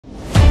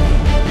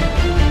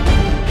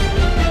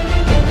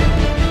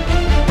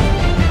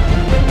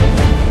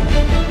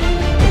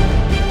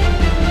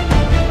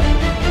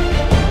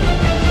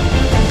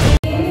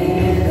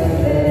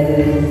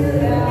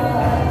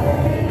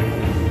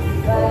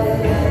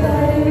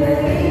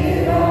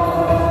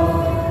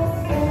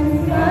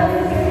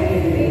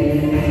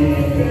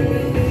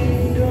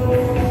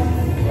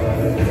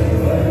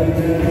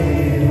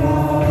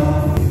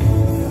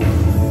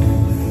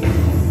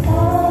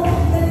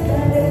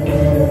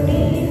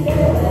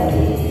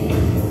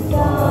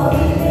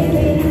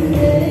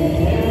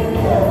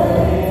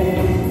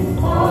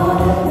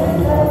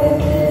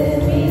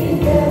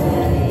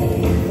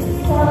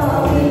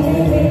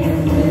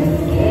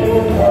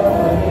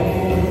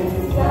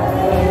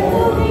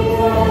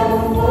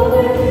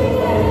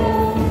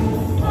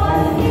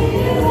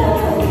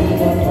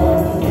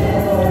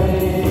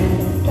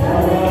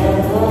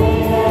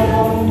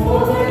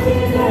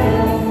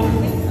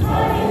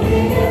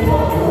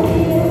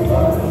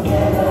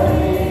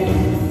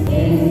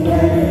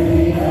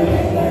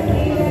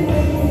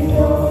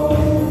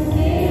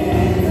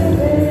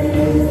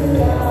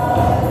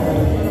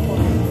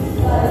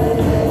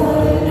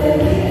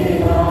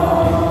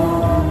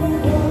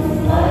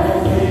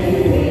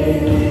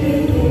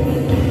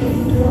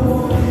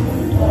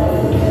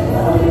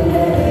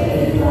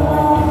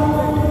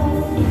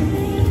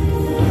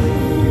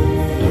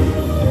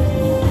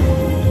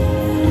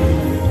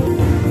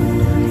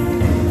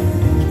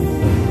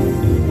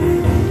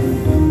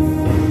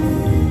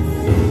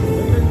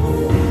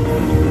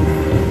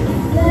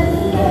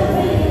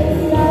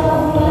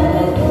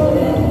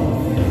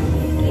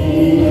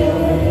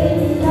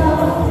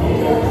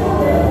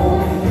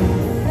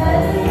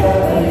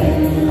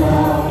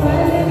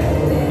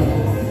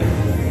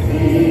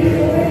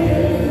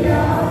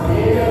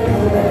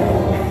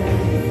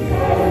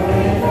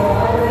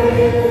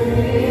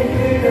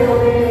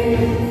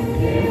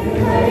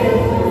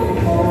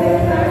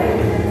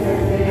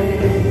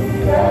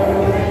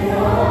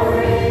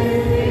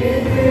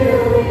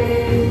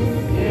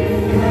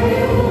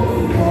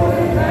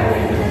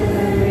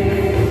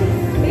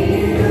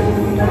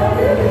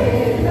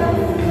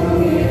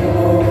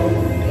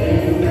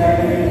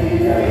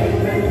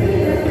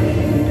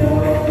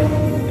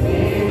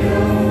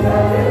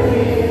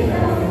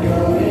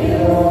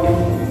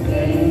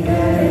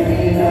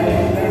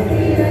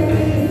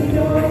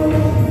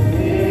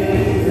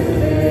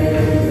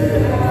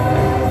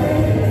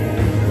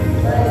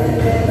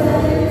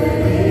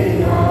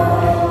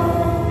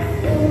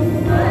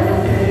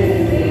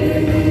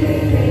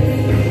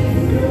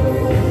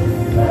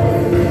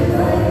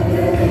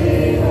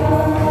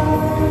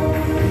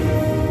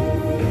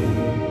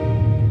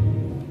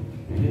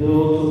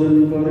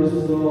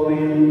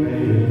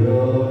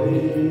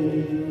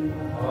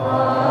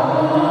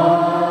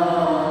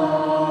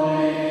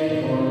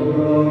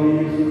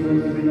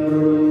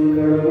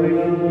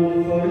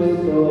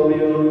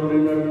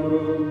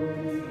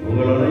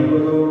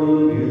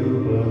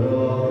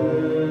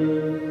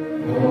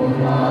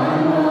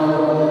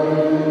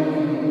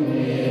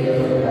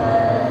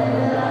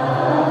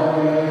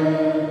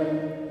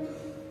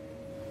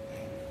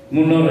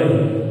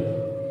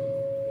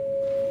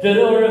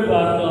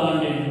திருவள்ளுவர்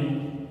ஆண்டின்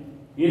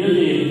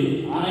இறுதியில்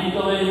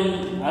அனைத்துவையும்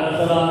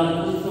அரசரான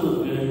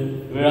கிறிஸ்துவுக்கு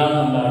விழா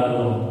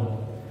கொண்டாடுகிறோம்.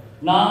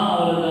 நாம்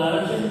அவரது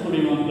அரசின்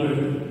குடிமக்கள்,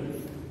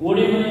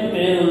 உரிமை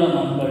பேருள்ள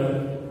மக்கள்.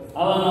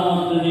 அவர்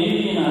நமக்கு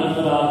நீதியின்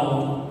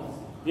அரசராகவும்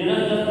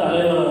இரக்க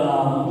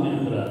தலைவராகவும்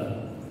இருக்கிறார்.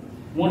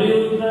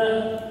 முடிவுற்ற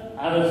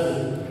அரசு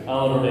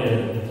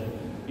அவருடையது.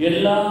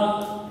 எல்லா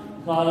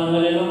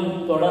காலங்களிலும்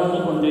தொடர்ந்து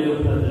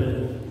கொண்டிருப்பது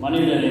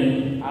மனிதனின்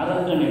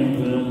அரசனின்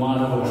பெரும்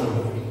மாறுபாடு.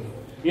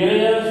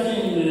 இறையரசு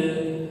இங்கு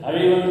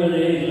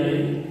அழிவென்பதே இல்லை,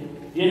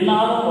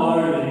 என்னாலும்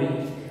வாழ்வே.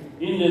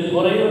 இங்கு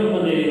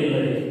குறைவென்பதே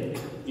இல்லை,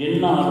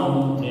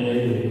 என்னாலும்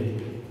நிறைவே.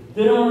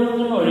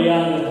 திருமணத்தின்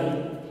வழியாக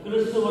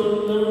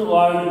கிறிஸ்துவுக்குள்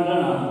வாழ்கின்ற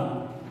நாம்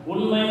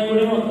உண்மை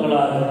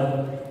குடிமக்களாக,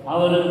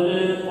 அவருக்கு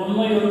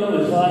உண்மையுள்ள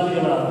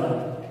விசுவாசிகளாக,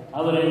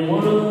 அவரின்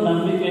முழு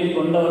நம்பிக்கை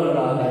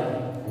கொண்டவர்களாக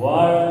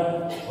வாழ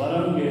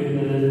வரம்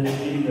கேட்டு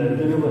இந்த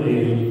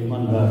திருவரையில்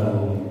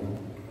மன்றாடுவோம்.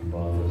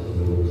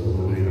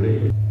 சகோதரிகளே,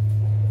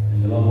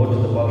 நீங்களாம்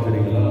மோட்சத்தை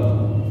பார்க்குறீங்களா?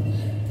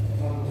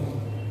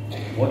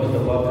 மோட்சத்தை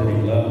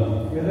பார்க்குறீங்களா?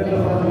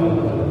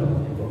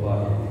 இப்போ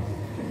பாருங்க,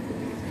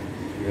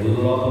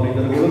 எல்லா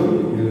மனிதர்களும்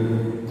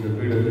இந்த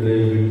பீடத்திலே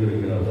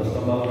வீட்டிருக்கிறார்.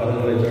 சத்தமாக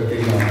கரங்களை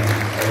தட்டினால்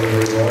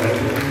அவருடைய வாழ்க்கை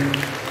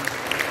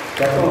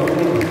சத்தம்.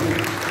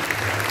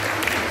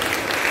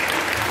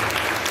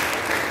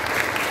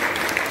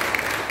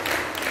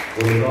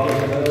 ஒரு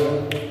காலத்தில்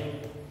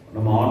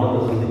நம்ம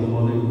ஆண்டவரை சந்திக்கும்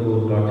போது இந்த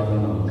ஒரு காட்சி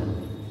தான் நமக்கு.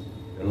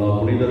 எல்லா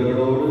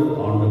புனிதர்களோடு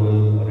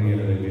ஆண்டவர்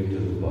அருகிலே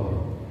வீற்றிருப்பார்.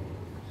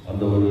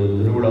 அந்த ஒரு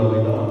திருவிழாவை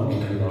தான்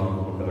நாம்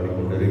கொண்டாடி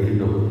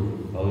கொண்டிருக்கின்றோம்.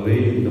 ஆகவே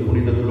இந்த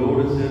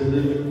புனிதர்களோடு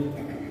சேர்ந்து,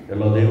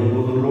 எல்லா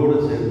தெய்வங்களோடு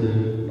சேர்ந்து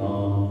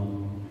நாம்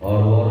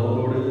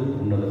ஆர்வாரத்தோடு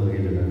உன்னத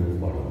செய்தினை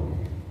பாடுவோம்.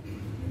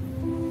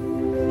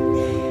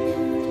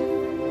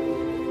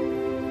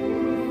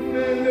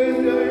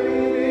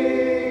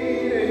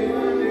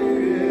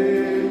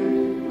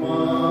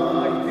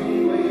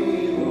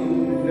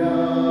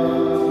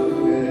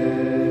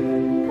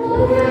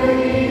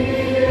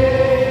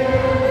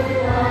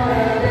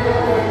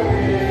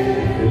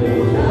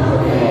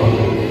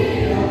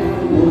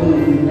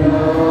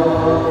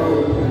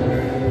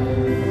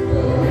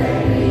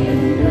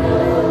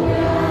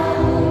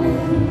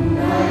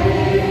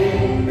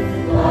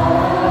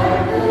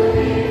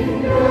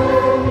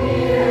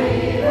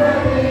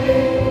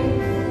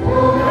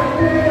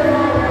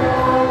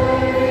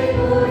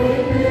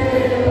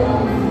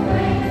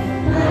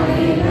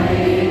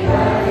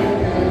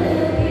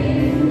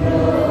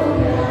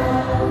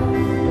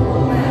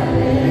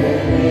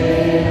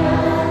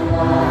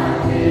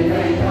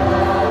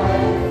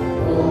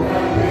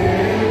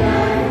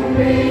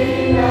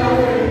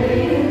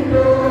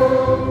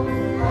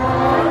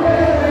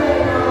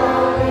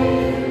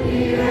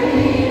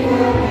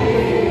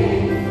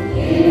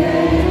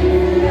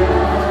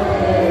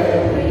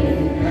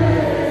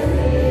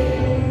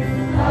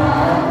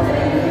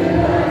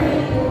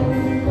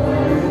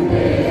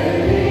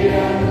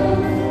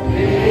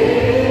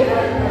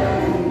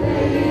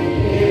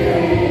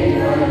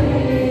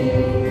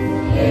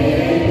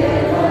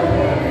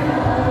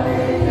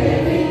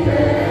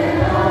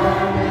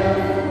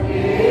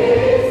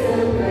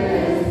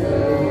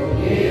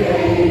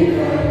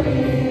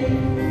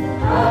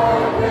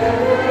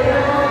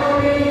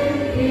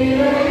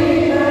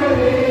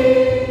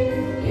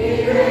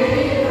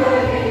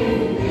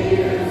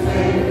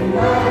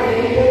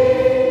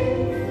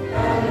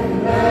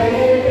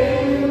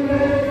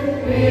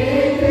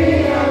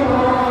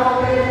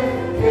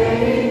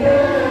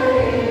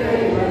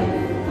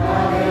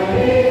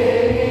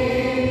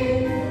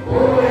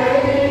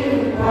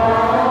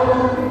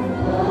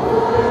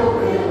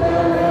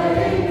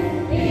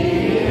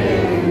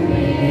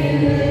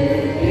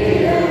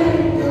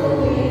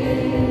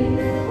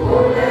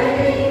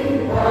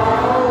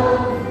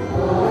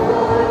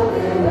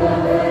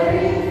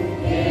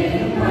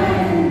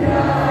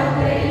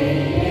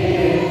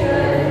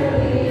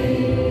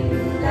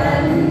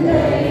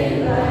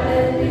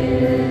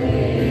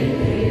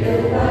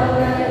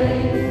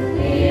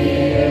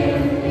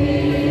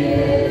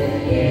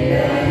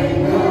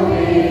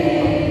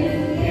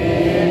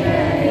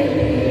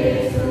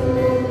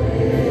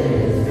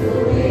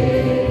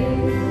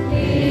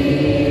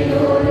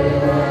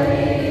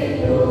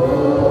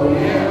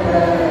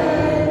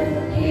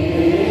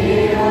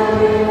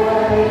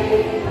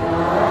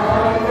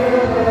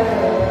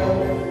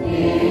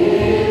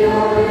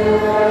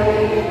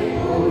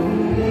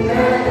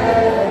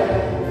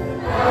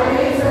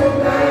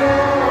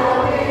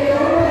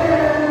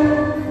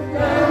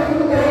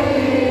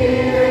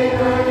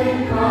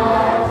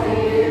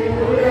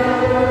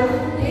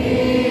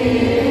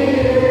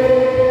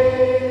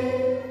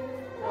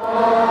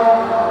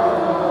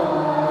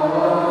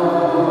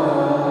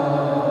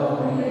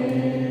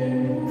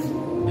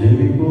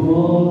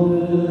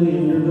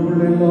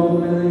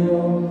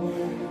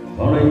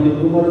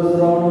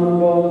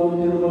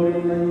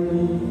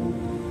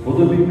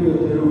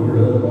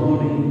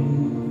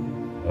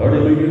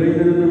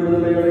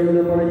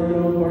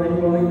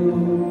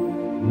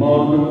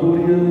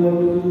 மாற்றுக்குரிய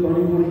மற்றும்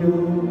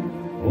பணிபுரியும்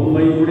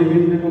உம்மை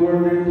முடிவின்றி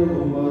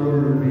புகழ்ந்தேத்தும்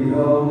அருள்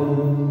வீராது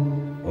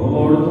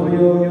உம்மோடு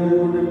துணையாகியது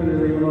கொண்டு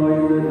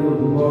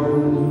பிறரைவனாயுடன்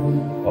வாழ்ந்து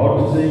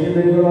ஆட்சி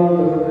செய்கின்றவரால்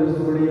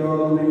கிறிஸ்துவடியாக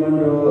உம்மை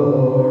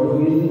மன்றாடுகின்றோம்.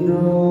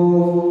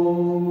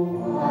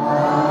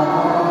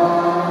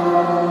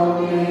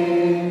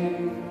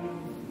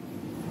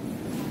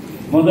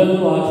 முதல்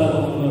வாசக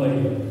முன்னுரை.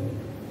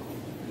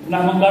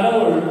 நம்ம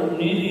கடவுள்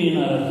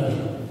நீதியின் அரசர்.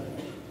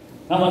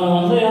 நமது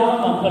மந்தையான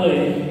மக்களை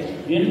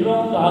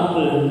என்றும்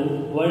காத்து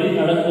வழி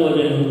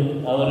நடத்துவதில்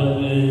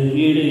அவருக்கு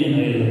ஈடு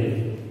இணையில்லை.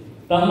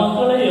 தம்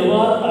மக்களை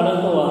எவ்வாறு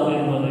நடத்துவார்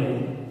என்பதை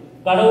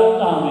கடவுள்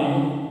தாமே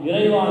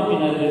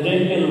இறைவாக்கினர்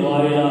எசேக்கியேல்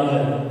வாயிலாக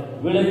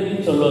விளக்கி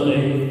சொல்வதை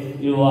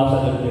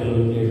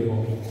இவ்வாசகத்தில்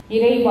கேட்போம்.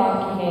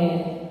 இறைவாக்கினர்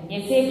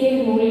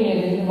எசேக்கியேல்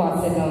நூலிலிருந்து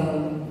வாசகம்.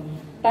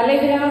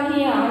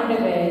 தலைவராகிய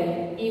ஆண்டவர்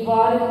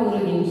இவ்வாறு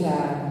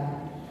கூறுகின்றார்: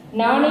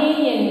 நானே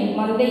என்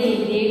மந்தையை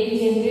தேடிச்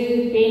சென்று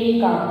பேணி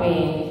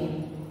காப்பேன்.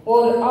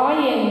 ஓர்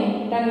ஆயன்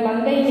தன்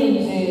மந்தை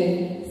நின்று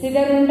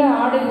சிதறுண்ட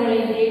ஆடுகளை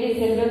தேடி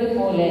செல்வது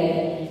போல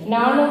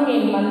நானும்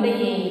என்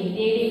மந்தையை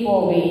தேடி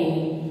போவேன்.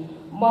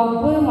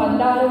 மப்பு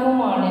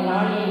மந்தாரமுமான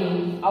நாளில்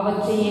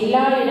அவற்றை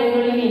எல்லா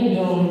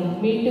இடங்களினின்றும்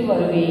மீட்டு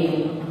வருவேன்.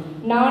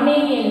 நானே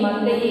என்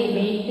மந்தையை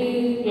மீட்டு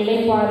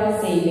இளைப்பாற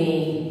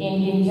செய்வேன்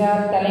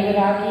என்கின்றார்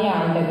தலைவராகிய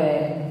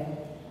ஆண்டவர்.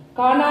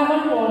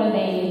 காணாமல்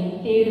போனதை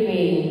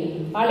தேடுவேன்.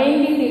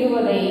 அலைந்து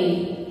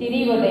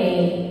திரிவதை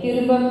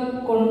திரும்ப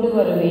கொண்டு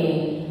வருவேன்.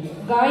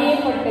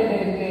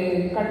 காயப்பட்டதற்கு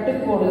கட்டு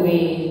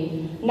போடுவேன்.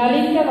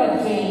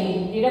 நலிந்தவற்றை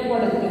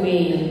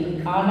திடப்படுத்துவேன்.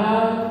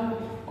 ஆனால்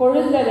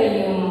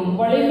கொழுந்ததையும்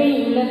வலிமை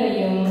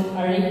உள்ளதையும்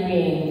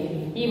அழிப்பேன்.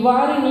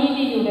 இவ்வாறு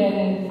நீதியுடன்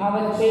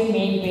அவற்றை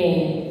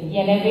மேய்ப்பேன்.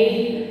 எனவே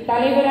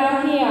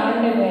தலைவராகிய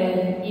ஆண்டவர்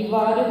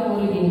இவ்வாறு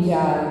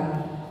கூறுகின்றார்: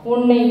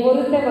 உன்னை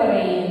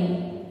பொறுத்தவரை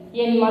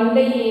என்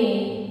மந்தையே,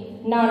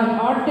 நான்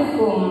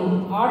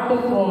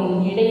ஆட்டுக்கும்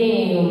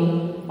இடையேயும்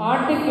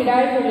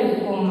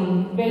ஆட்டுக்கிடாய்களுக்கும்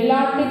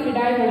வெள்ளாட்டு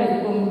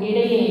கிடாய்களுக்கும்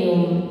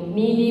இடையேயும்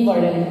நீதி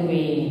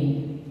வழங்குவேன்.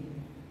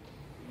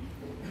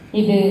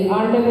 இது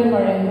ஆண்டவர்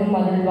வழங்கும்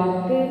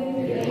அருள்வாக்கு.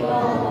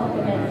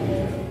 ஆண்டவர்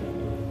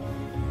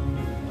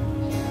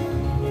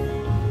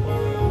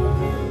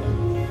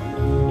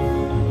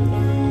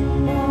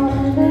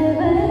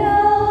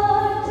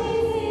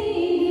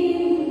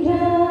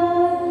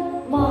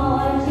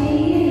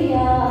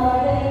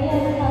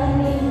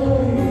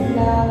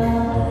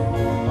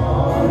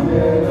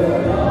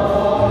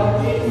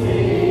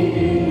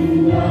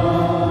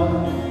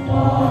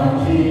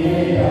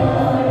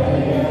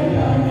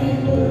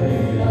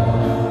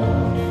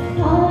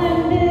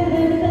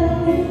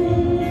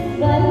தம்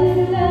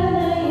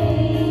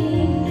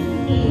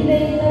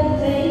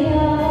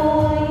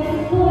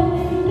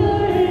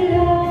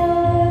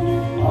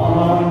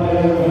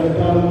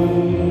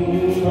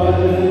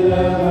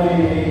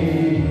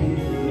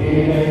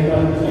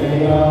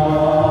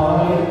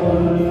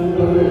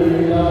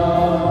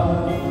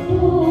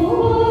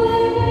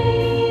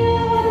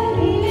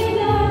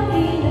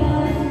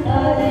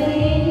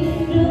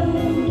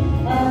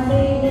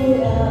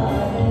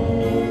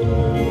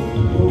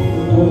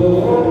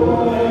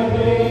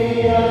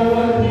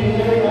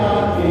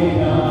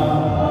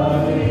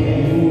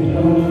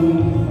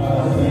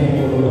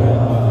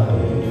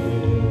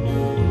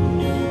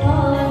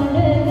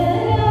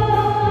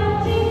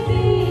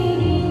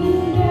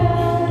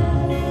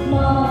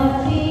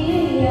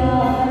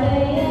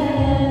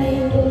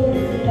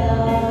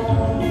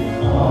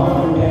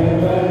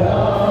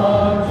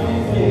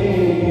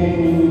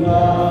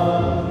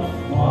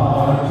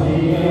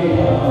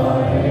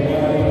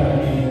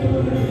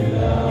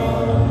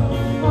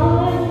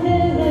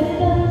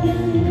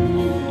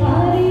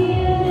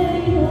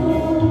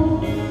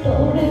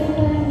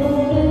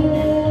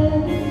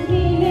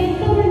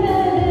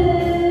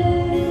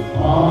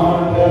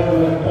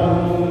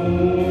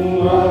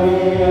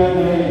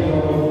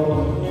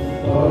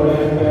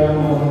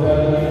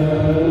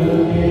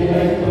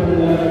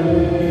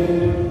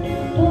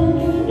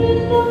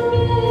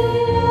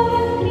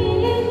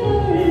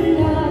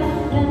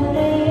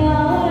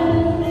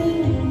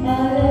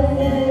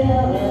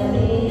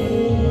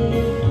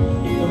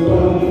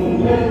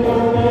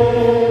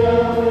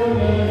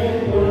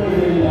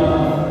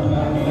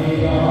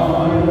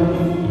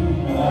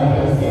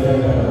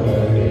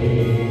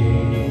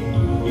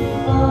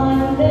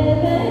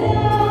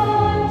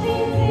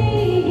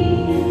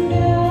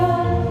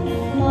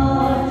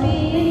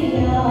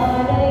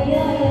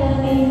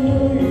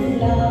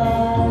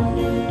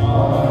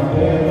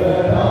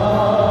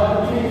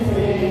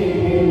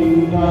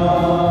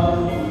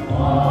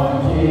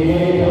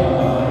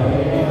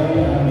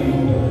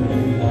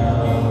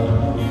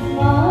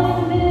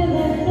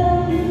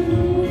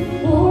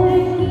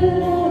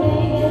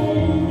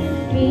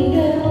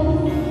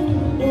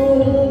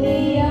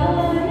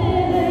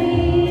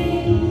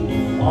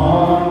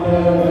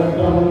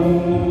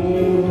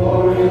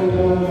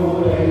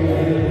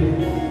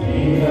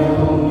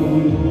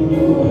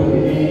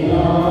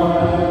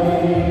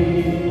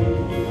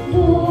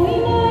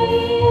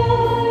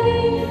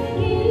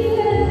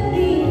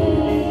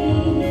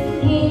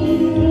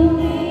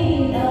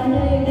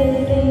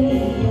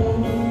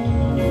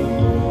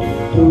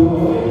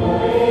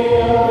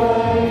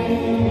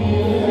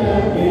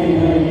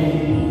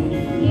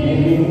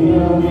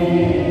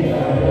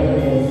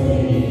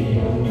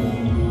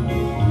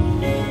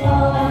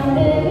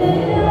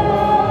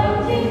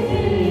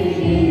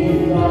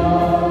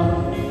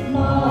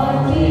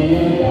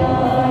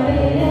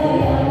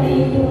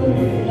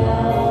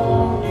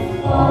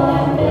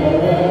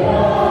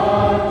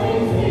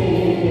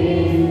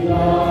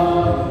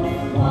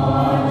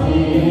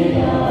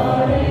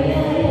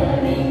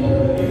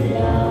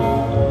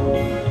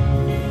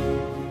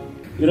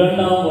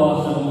இரண்டாம்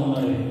வாசகம்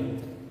முன்னரே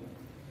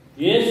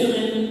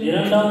இயேசுவின்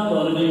இரண்டாம்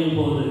வருகையின்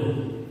போது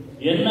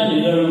என்ன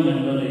நிகழும்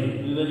என்பதை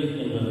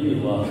விவரிக்கின்றது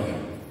இவ்வாறு.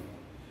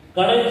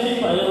 கடைசி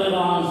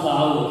பகைவரான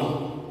சாவு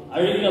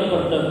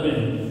அழிக்கப்பட்ட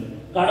பின்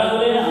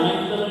கடவுளே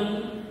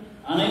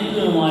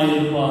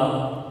அனைத்துமாயிருப்பார்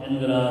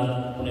என்கிறார்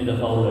புனித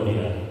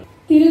பவுலடியார்.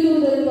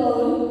 திருத்தூதர்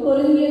பவுல்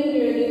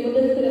கொரிந்தியருக்கு எழுதிய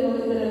முதல்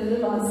திருமுகத்திலிருந்து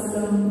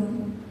வாசகம்.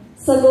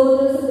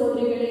 சகோதர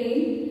சகோதரிகளே,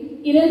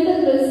 இறந்த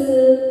கிறிஸ்து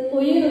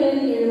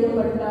உயிருடன்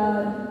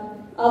எழுப்பப்பட்டார்.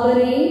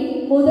 அவரே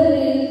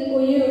முதலில்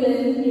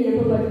உயிருடன்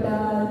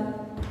எழுப்பப்பட்டார்.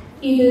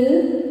 இது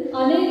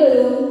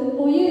அனைவரும்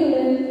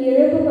உயிருடன்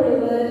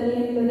எழுப்பப்படுவர்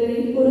என்பதை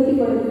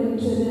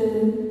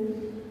உறுதிப்படுத்துகின்றது.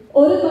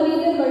 ஒரு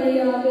மனிதர்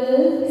வழியாக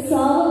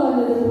சாவு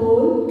வந்தது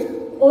போல்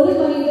ஒரு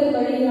மனிதர்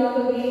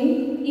வழியாகவே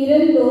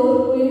இறந்தோர்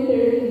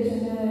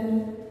உயிர்த்தெழுகின்றனர்.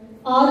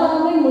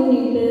 ஆதாமை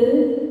முன்னிட்டு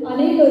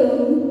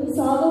அனைவரும்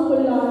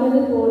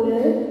சாவுக்குள்ளானது போல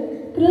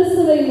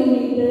கிறிஸ்துவை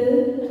முன்னிட்டு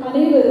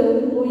அனைவரும்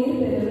உயிர்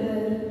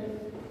பெறுவர்.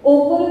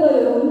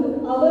 ஒவ்வொருவரும்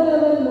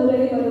அவரவர்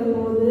முறை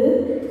வரும்போது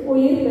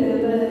உயிர்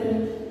பெறுவர்.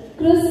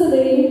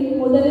 கிறிஸ்துவை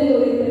முதலில்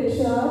உயிர்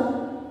பெற்றார்.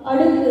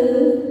 அடுத்து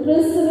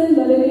கிறிஸ்துவின்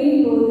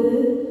வருகையின் போது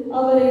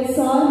அவரை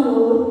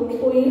சார்ந்தோர்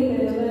உயிர்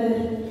பெறுவர்.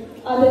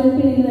 அதன்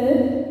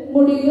பின்னர்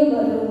முடிவு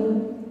வரும்.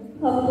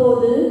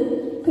 அப்போது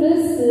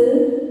கிறிஸ்து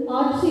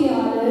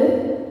ஆட்சியாளர்,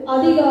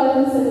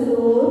 அதிகாரம்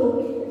செலுத்துவோர்,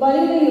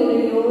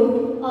 வலிமையுடையோர்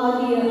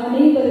ஆகிய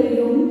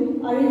அனைவரையும்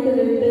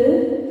அழித்துவிட்டு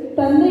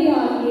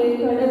தந்தையாகிய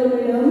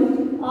கடவுளிடம்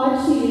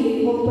ஆட்சியை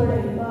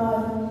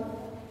ஒப்படைப்பார்.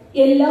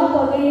 எல்லா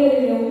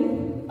பகையரையும்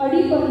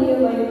அடிபணிய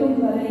வைக்கும்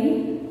வரை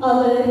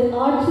அவர்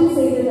ஆட்சி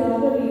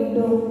செய்வதாக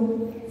வேண்டும்.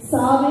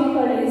 சாவை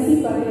கடைசி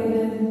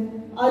பகைவன்,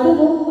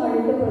 அதுவும்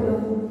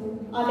அழிக்கப்படும்.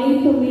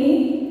 அனைத்துமே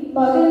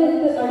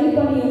மகனுக்கு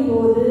அடிபணியும்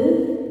போது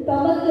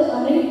தமக்கு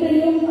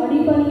அனைத்தையும்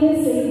அடிபணிய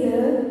செய்த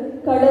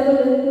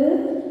கடவுளுக்கு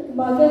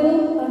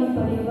மகனும்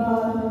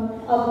அடிபணிவார்.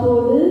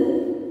 அப்போது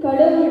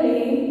கடவுளே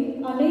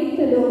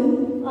அனைத்திலும்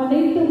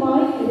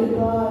அனைத்துமாய்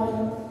இருப்பார்.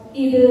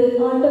 இது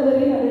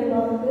ஆண்டவரின்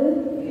அருள்வாக்கு.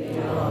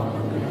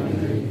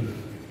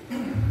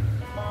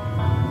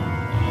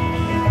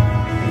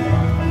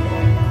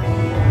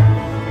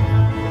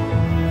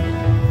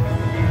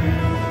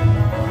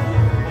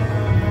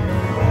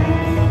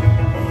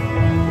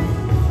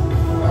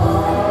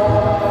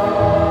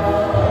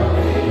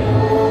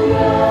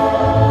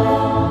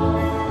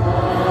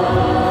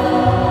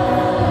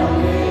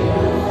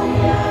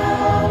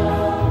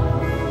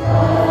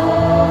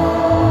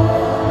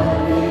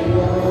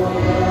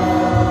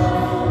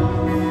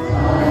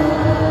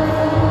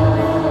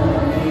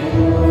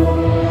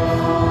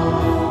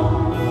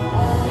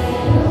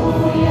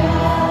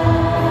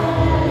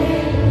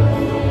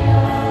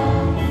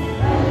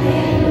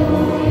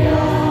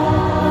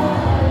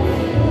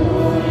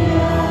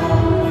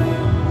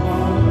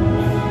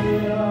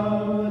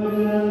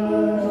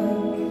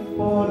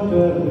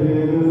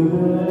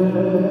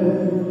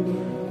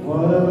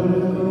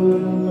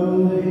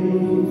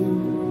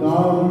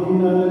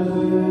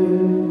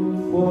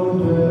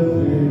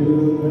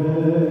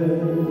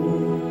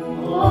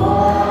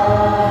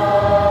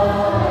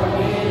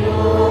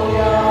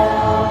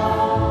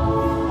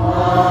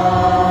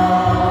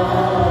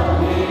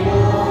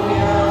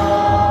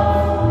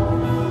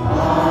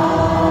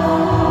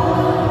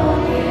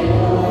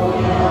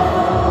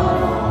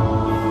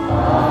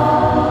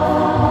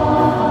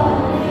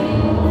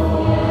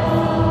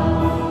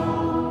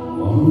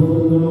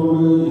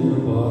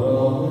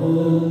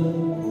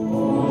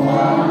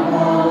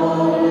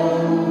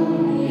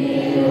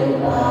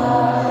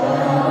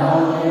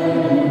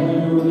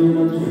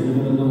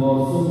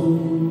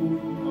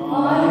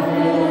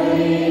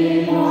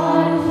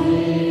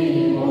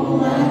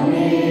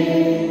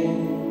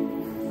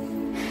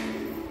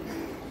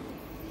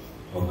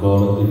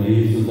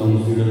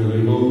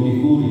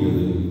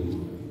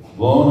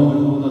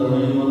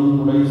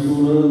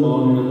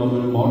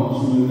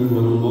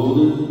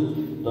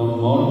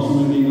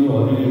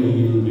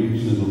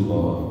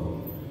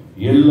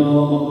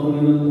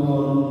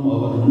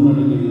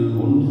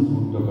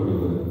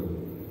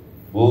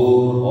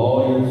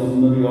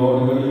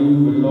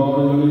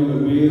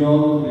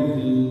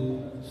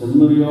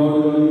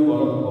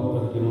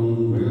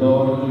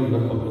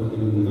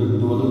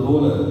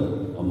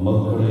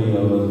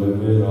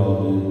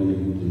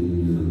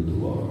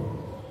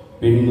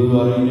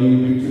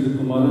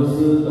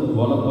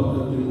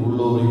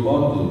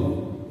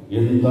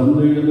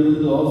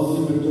 ஆசி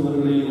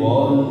பெற்றவர்களே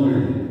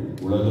வாருங்கள்,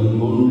 உலகம்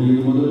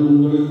தோன்றியது முதல்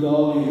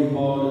உங்களுக்காக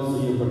ஏற்பாடு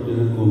செய்ய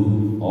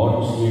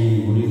ஆட்சியை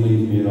உரிமை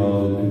பேராக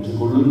பெற்றுக்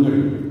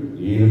கொள்ளுங்கள்.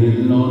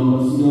 ஏனெனில் நான்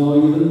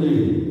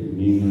பசியாயிருந்தேன்,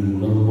 நீங்கள்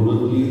உணவு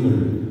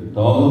கொடுத்தீர்கள்.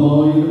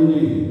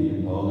 தாகமாயிருந்தேன்,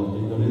 என்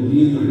தாகத்தை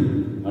தணித்தீர்கள்.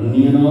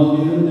 அந்நியனாக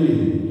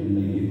இருந்தேன்,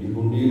 என்னை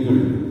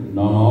ஏற்றுக்கொண்டீர்கள்.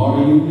 நான்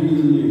ஆடையின்றி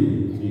இருந்தேன்,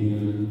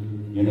 நீங்கள்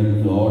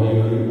எனக்கு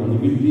ஆடைகளை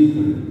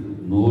அணிவித்தீர்கள்.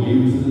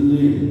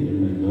 நோயுற்றிருந்தேன்,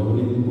 என்னை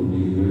கவனித்துக்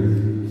கொண்டீர்கள்.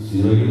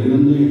 சிறையில்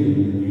இருந்தேன்,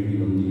 என்னை தேடி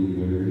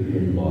வந்தீர்கள்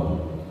என்பார்.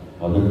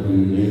 அதற்கு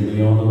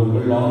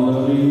நேர்மையானவர்கள்,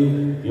 ஆண்டவரே,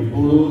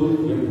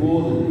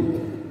 எப்போது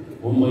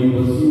உம்மை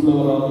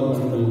பசியுள்ளவராக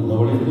கண்டு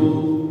உணவளித்தோம்,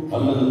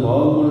 அல்லது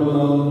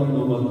தாகமுள்ளவராக கண்டு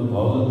உமக்கு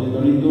தாகத்தை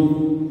தணித்தோம்?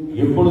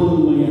 எப்பொழுது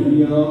உம்மை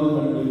அந்நியராக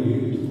கண்டு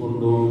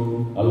ஏற்றுக்கொண்டோம்,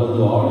 அல்லது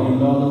ஆடை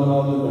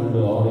இல்லாதவராக கண்டு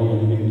ஆடை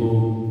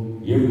அணிவித்தோம்?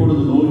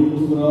 எப்பொழுது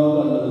நோயுற்றவராக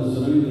அல்லது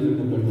சிறையில்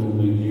இருக்க கண்டு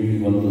உம்மை தேடி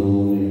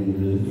வந்தோம்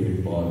என்று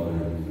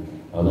கேட்பார்கள்.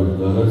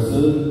 அதற்கு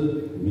அரசர்,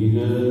 மிக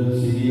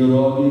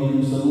சிறியராக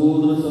என்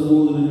சகோதர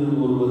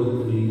சகோதரிகள்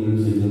ஒருவருக்கு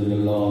நீங்கள்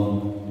செய்ததையெல்லாம்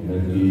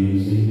எனக்கே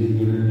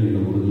செய்தீர்கள் என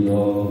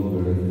உறுதியாக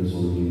உங்களுக்கு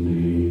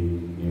சொல்கின்றேன்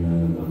என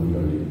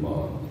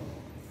பதிலளிப்பார்.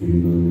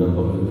 பின்பு இந்த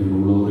பக்கத்தில்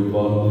உள்ளவரை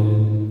பார்த்து,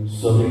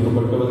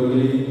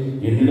 சபிக்கப்பட்டவர்களே,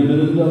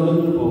 என்னிடமிருந்து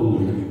அகன்று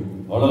போங்கள்.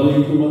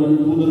 அளவைக்கும் அதன்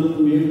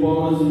தூதருக்கும்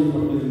ஏற்பாடு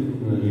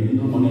செய்யப்பட்டிருக்கின்ற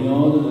என்றும்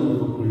அணையாத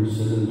நெருப்புக்குள்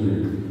செல்லுங்கள்.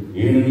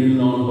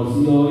 ஏனெனில் நான்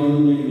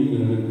பசியாயிருந்தேன்,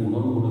 நீங்கள் எனக்கு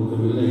உணவு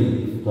கொடுக்கவில்லை.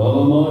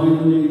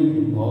 தாகமாயிருந்தேன்,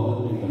 என்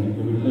தாகத்தை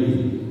தணிக்கவில்லை.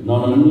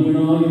 நான்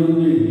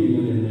அந்நியனாயிருந்தேன்,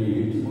 நீங்கள் என்னை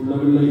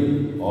ஏற்றுக்கொள்ளவில்லை.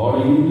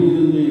 ஆடையின்றி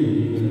இருந்தேன்,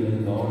 நீங்கள்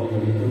எனக்கு ஆடை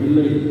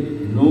அளிக்கவில்லை.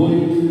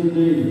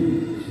 நோயுற்றிருந்தேன்,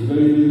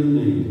 சிறையில்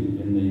இருந்தேன்,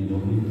 என்னை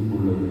கவனித்துக்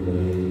கொள்ளவில்லை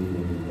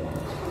என்றார்.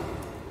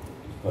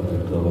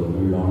 அதற்கு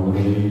அவர்கள்,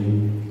 ஆண்டவரே,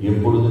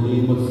 எப்பொழுது நீ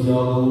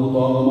பசியாகவோ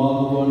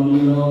தாகமாகவோ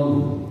அந்நியனாகவோ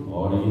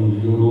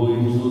ஆடையின்றியோ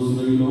நோயின்றோ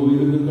சிறையிலோ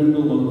இருக்க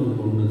கண்டு உமக்கு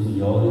கொண்டு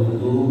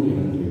செய்யாதிருந்தோம்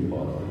என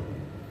கேட்பார்கள்.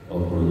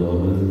 அப்பொழுது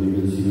அவர், மிக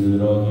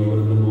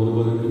சிறியராகியவர்கள்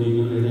ஒருவருக்கு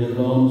நீங்கள்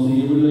எதையெல்லாம்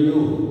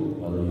செய்யவில்லையோ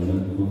அதை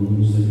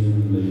எனக்கும்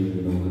செய்யவில்லை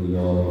என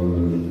உறுதியாக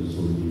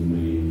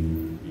சொல்கின்றேன்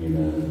என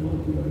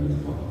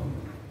பதிலளிப்பார்.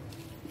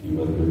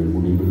 இவர்கள்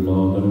முடிவில்லா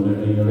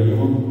தண்டனை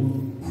அடையவும்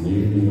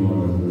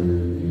நேர்மையாளர்கள்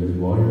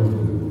இதில்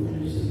வாழவும்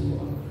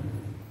செய்வார்கள்.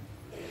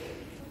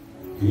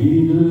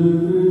 இது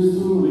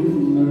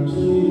கிறிஸ்துவின்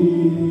நற்செய்தி.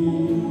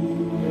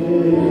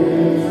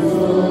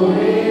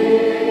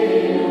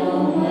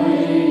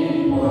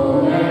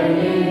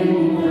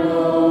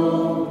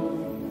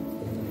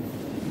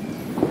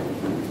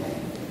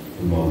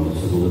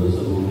 சகோதர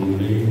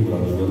சகோதரிகளே,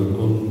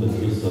 அனைவருக்கும் இந்த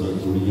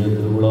கிறிஸ்தவர்களுடைய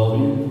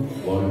திருவிழாவில்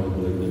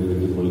வாழ்த்துக்களை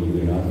தெரிவித்துக்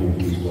கொள்கிறேன். Happy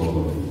feast all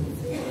of you.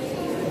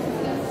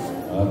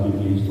 Happy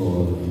feast all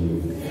of you.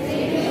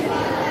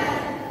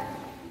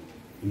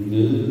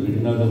 இங்கு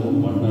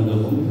விண்ணகமும்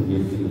மண்ணகமும்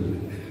இருக்கிறது.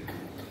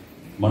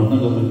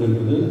 மண்ணகம்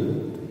இருக்கிறது,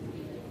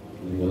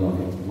 நீங்கள்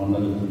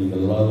மண்ணகத்தில்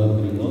நீங்கள் எல்லாரும்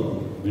இருக்கிறீங்களோ.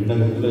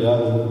 விண்ணகத்தில்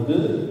யார் இருக்குது?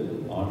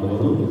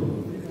 ஆண்டவரும்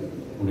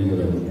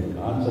புனிதரும்.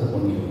 ஆன்சர்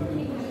பண்ணி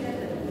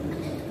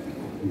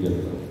இங்கே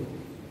இருக்கிறார்.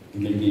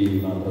 இன்னைக்கு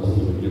நான்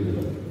பிரசங்கம்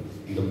வைக்கிறேன்.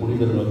 இந்த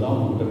புனிதர்கள் தான்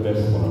உங்கள்கிட்ட பேச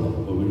போகிறாங்க.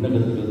 இப்போ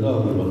விண்ணகத்திலிருந்து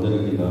அவர்கள்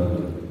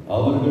வந்திருக்கிறார்கள்.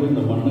 அவர்கள்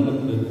இந்த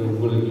மண்ணகத்தில் இருக்கிற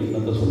உங்களுக்கு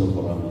என்னத்தை சொல்ல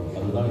போகிறாங்க,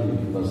 அதுதான்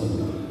இன்னைக்கு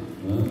பிரசங்கம்.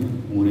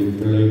 உங்களுடைய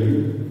பிள்ளைகள்,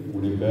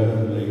 உங்களுடைய பேர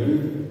பிள்ளைகள்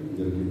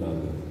இங்கே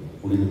இருக்கின்றார்கள்.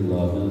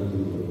 புனிதர்களாக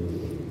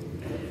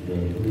இந்த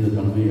புனித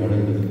தன்மையை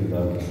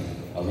அடைந்திருக்கிறார்கள்.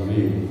 ஆகவே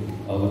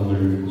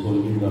அவர்கள்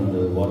சொல்கின்ற அந்த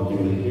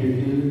வார்த்தைகளை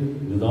கேட்டு,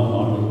 இதுதான்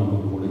ஆண்டவர்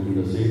நமக்கு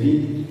கொடுக்கின்ற செய்தி.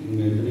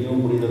 இங்கே எத்தனையோ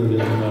புனிதர்கள்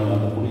இருக்கிறார்கள்.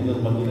 அந்த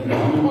புனிதர் மத்தியில்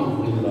நாமும்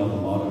புனிதராக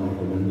மாற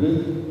வேண்டும் என்று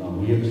நாம்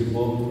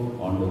முயற்சிப்போம்.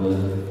 ஆண்டவர்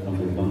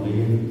நம்முடைய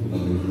தந்தையும்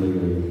நம்முடைய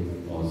பிள்ளைகளை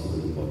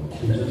ஆசீர்வதிப்பார்.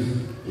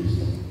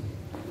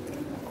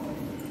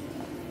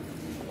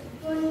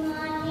 Good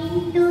morning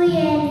to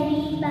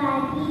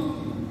everybody.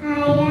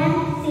 I am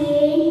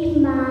Saint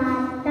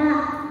Martha,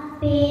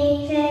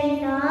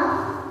 patron of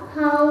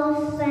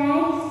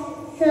housewives,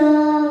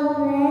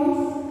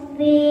 servants,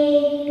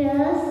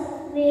 waiters,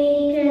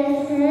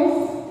 waitresses,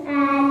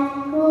 and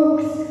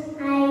cooks.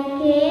 I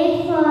care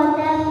for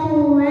the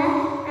poor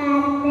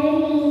and the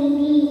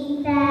needy.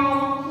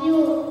 Thank you.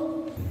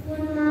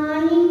 Good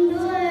morning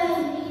to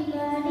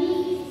everybody.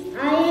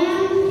 I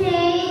am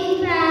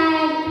Saint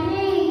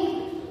Patrick.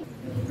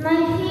 My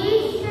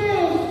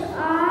sisters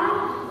are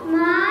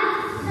March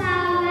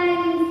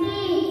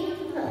 17.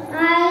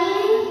 I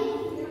am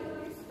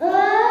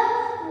a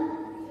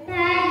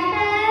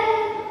Saturn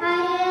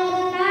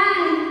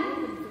Ireland.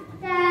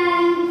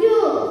 Thank you.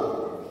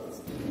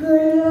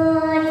 Good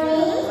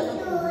morning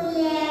to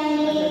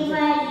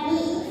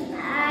everybody.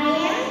 I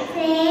am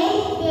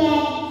Saint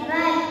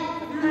Edward.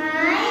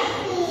 My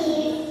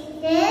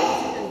sisters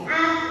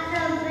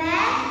October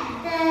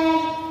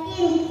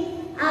 13th.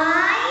 I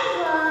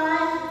was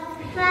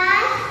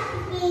first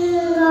king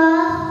of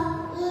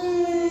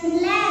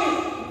England.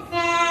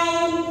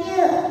 Thank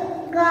you.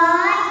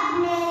 God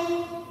bless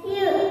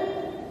you.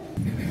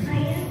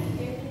 I am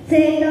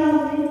Saint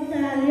Dominic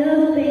Saviour,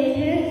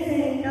 parents,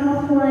 Saint of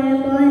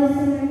Fireboys,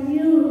 and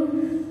you,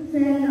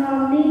 Saint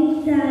Dominic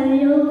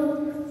Saviour,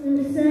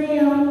 is the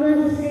younger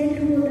saint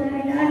who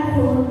died at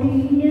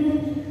 14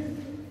 years.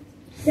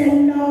 Saint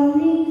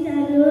Dominic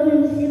Saviour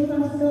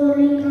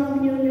Holy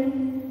Communion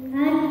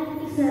at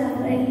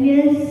 7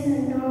 years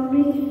and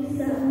Dominic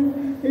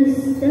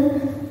is the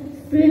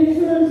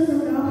spiritual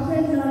son of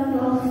St.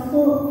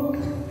 Bosco.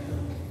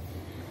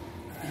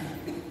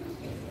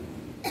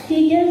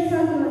 Teachers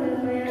and mother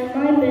are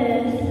my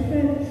best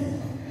friends.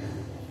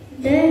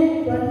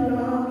 Then one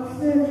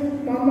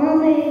morning, Mama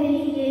Mary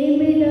gave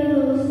me the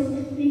rose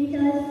which I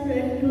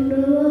spread to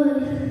the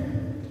world.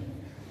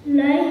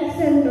 Like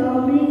St.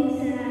 Dominic's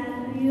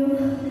you,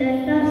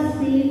 let us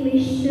see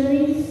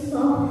mysteries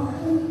of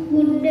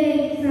good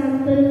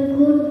example,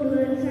 good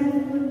words and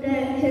good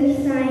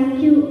actions.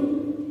 Thank you.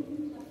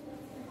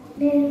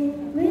 Then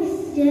Miss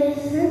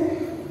Jason,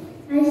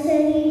 I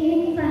studied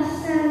in first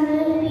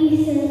standard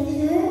B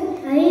section.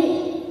 I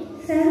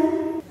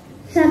sang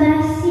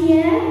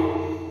Sebastian.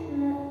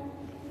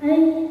 I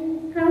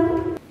come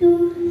to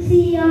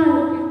see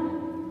all.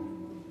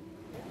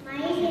 My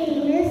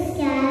name is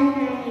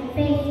Karen.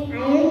 I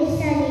am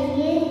studying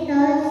in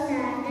third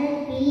standard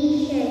B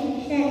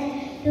section.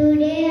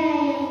 Today I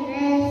am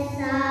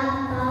dressed up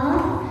on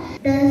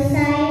the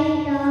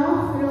side of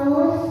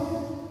Rose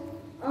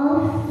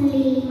of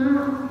Lima.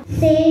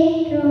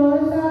 Saint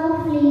Rose of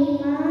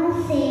Lima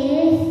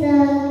says the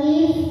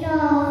gift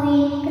of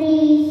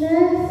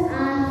increases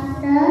as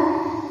the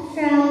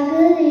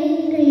struggle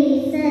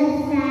increases.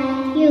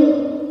 Thank you.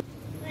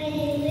 My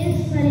name is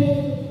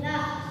Marina.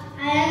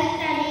 I am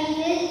studying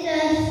in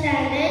third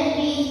standard B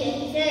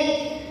section.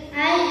 I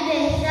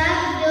dress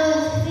up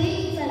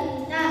Josephine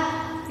Sarita.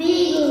 Be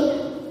good.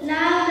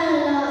 Love the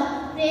Lord.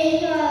 Pray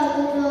for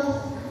those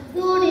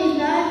who did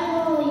not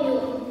know you.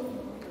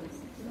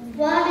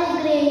 What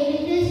a great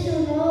it is to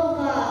know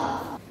God.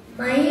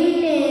 My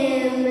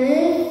name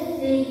is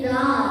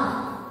Rita.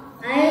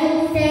 I am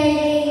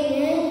studying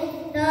in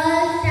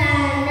third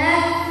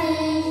standard C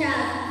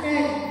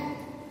section.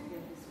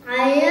 I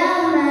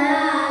am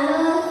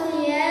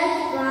Aloysius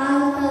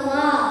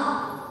Vankava.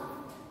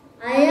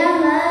 I am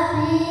a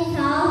piece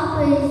of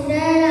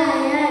twisted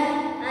iron.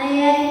 I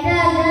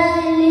enter the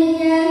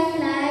religious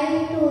life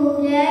to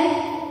get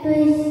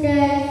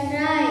twisted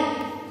right.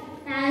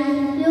 Thank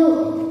you.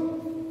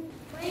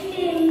 My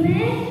name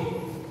is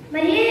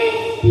Maria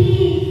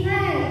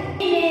Stephen.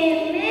 My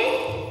name is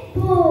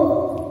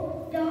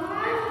Pope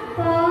John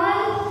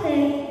Paul II.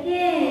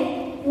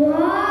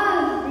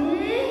 Was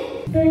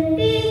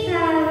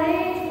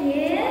 27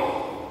 years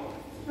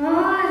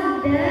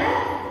on the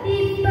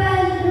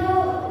People's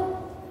Road.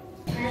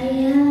 I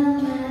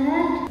am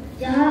a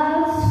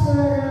Charles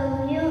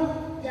Borromeo,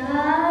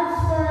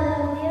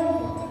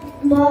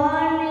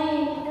 born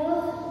into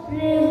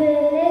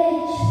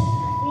privilege.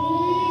 He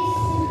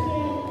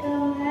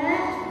became a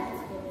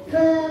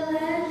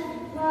fervent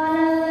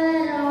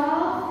follower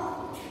of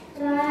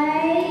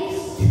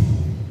Christ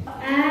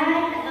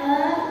and a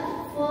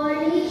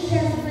holy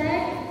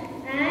shepherd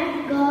and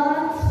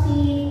God's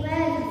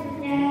people.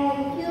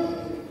 Thank you.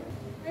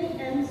 I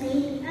am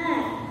Saint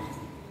Anne.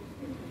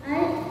 I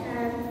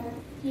am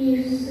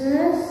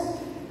Jesus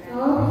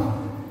of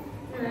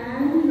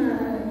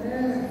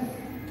grandmother.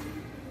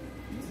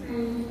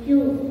 Thank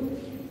you.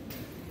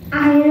 I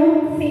am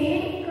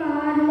Saint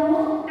Carlo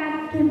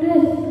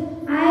Activist.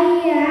 I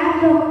have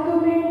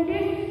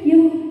documented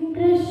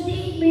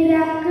Eucharistic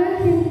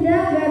miracles in the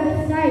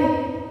website.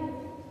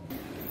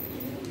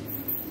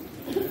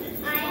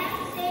 I am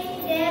St.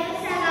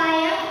 Teresa. I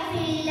am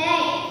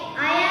Pillai.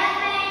 I am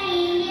an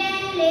Indian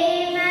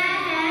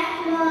layman and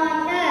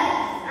martyr.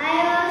 I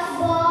was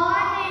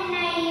born in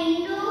a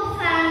Hindu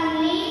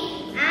family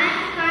and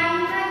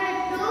converted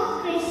to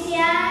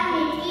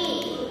Christianity.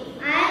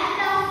 I am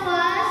the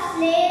first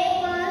lay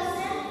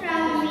person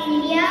from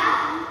India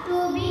to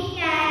be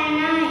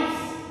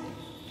canonized.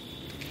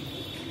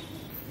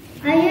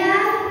 I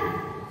am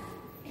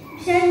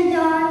St.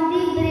 John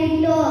the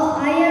Brito.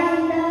 I am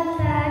the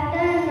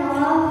patron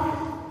of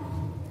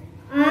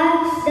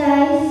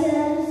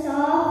Archdiocese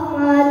of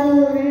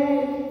Madurai.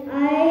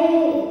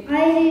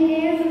 I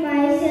renamed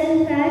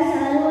myself as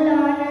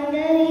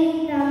Arulanandar in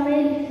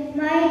Tamil.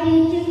 My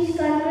teachings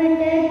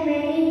converted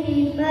many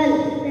people.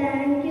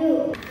 Thank you.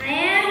 I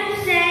am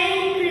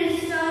Saint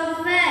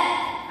Christopher.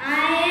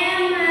 I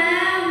am a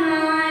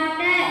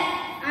martyr.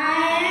 I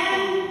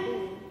am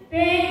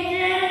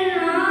patron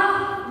of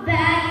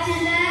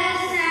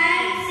bachelors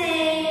and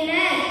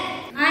sailors.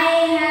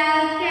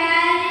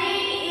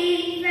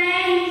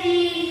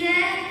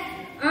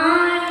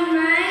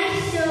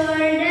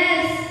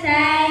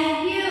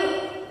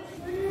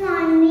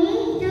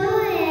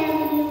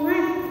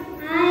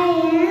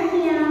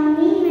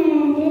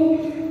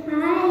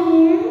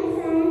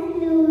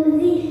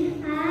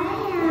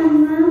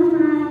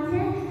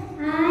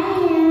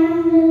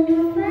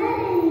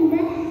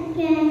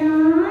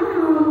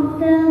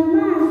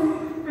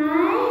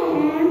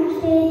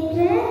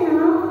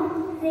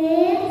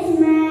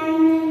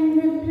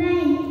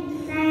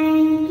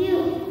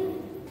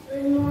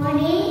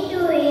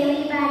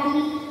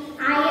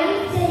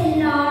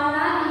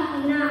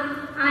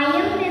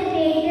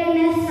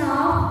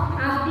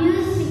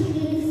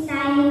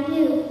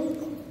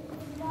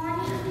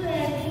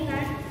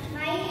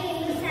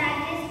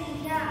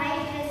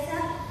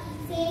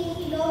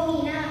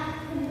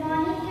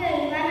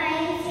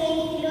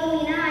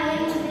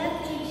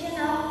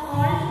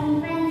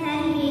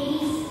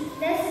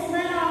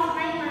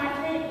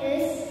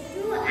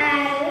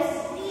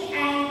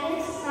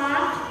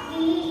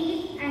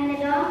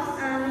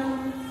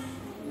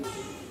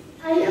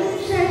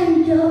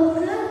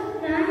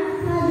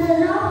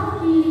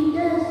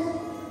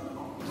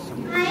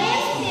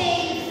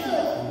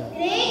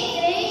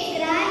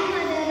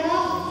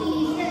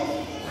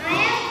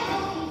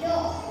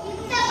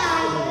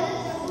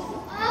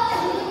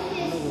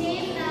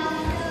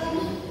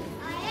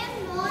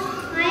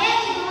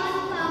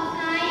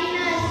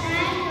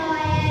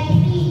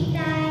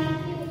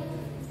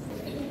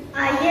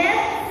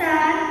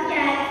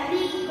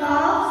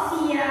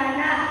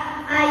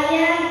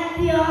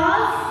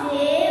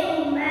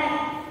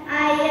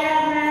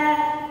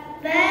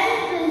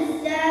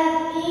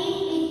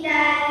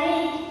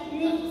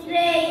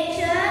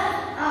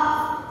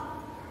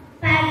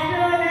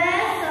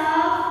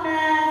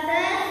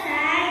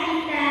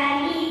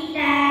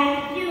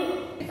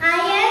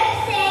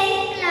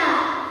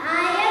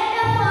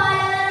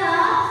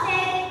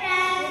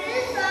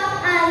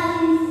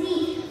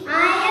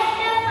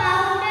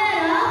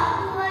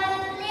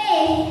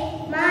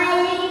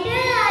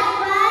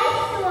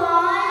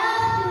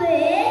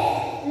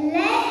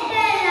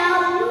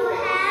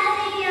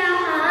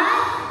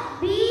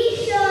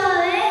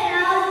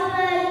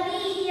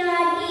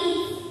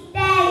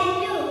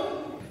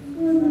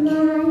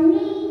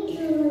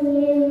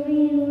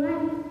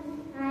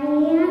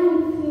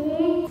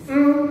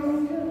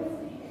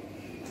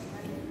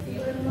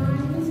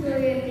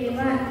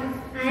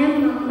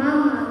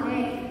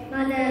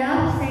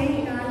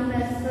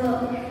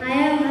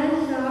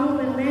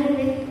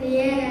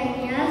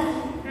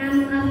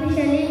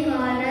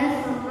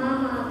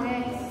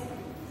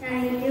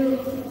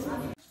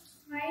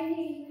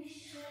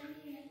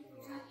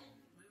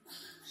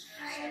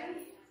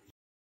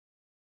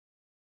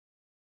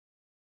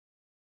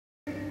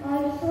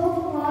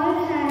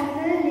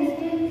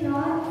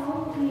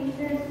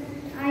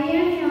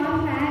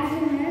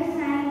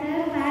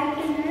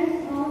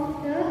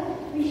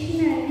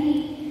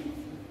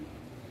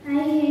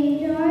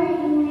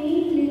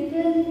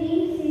 little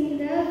things in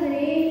the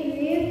great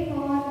way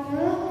for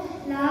the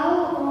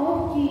love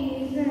of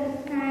Jesus.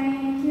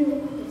 Thank you.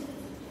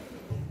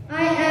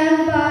 I am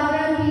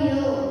Padre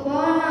Pio,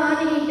 born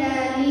on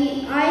Italy.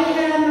 I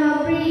am a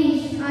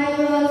priest. I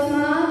was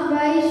marked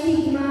by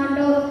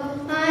stigmato.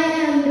 I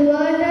am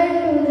devoted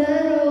to the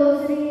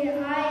rosary. I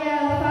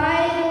have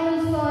 5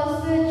 rules for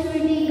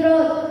spirituality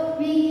growth: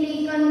 weekly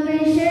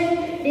confession,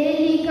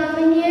 daily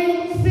communion,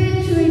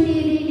 spirituality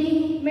reading,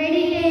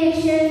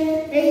 meditation,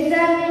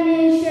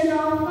 examination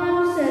of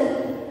counsel.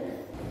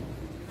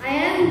 I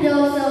am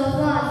Joseph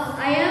Voss.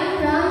 I am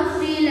from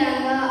Sri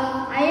Lanka.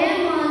 I am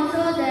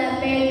also the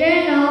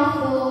patron of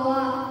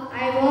Goa. I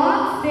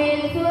walk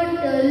barefoot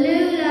to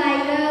live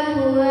like a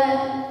poor.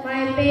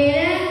 My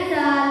parents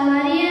are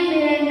Maria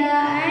Miranda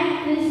and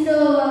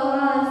Christopher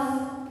Voss.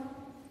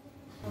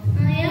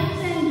 I am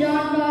St.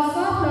 John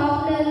Bosco,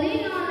 popularly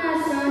known as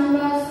John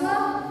Bosco.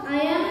 I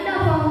am the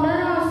founder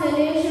of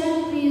Salvation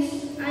Feast.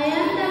 I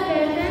am the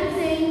patron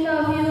saint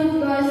of youth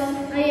boys.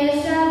 I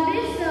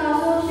established the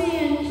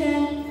Association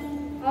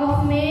of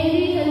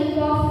Mary Help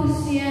of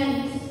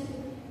Christians.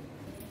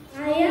 I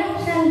am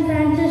San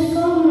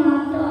Francisco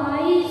Mato. I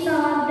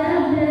saw the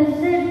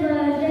Blessed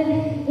Virgin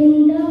in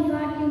the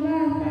Fatima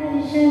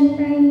apparition.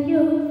 Thank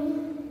you.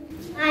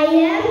 I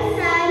am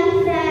San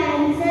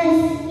Francis.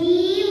 He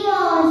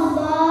was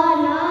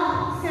born on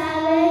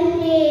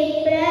 7th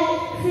April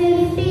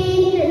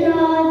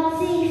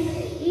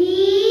 1506. He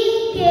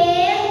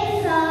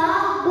came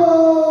from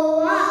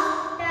Goa.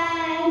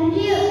 Thank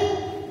you.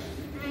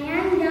 I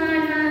am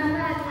John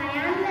Arthur. I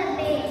am the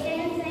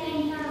patron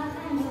saint of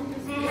France.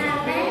 I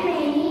have had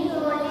many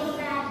holy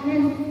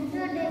patterns to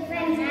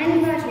defend and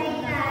protect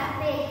our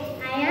faith.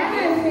 I am a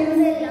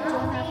symbol of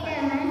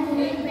freedom and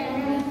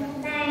independence.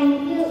 Thank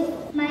you.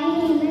 My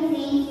name is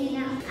Saint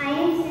Tina. I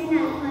am Saint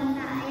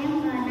Alfonso. I am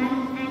Vernon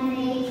and the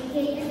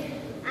educator.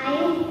 I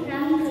am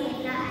from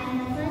Kerala and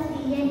the first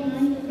Indian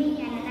known to be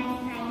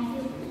canonized. Thank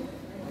you.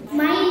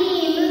 My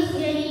name is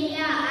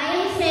Teresa. I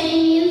am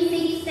studying in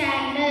 6th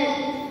standard.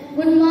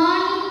 Good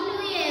morning to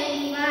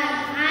everyone.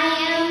 I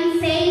am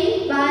Saint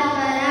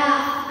Barbara.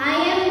 I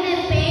am the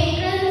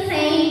patron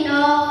saint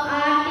of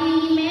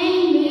artillerymen,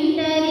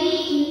 military,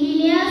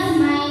 engineers,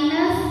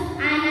 miners,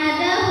 and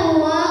others who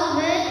work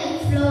with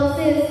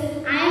explosives.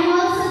 I am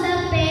also the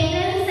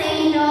patron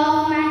saint of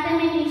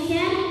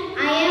mathematicians. I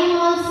am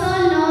also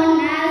known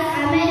as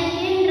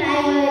American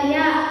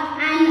Driveria,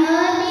 an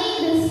early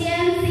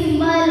Christian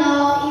symbol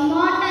of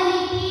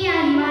immortality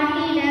and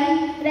martyrdom,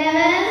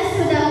 reverence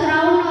to the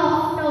crown of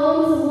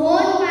thorns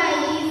worn by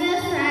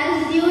Jesus Christ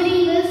during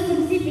his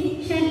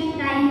crucifixion.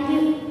 Thank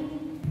you.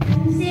 I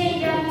am Saint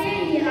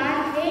Raphael, the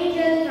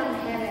archangel from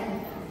heaven.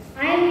 I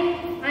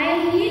am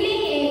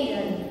healing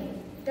angel.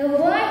 The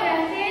word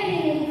Raphael in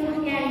Hebrew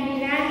can be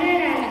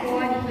rendered as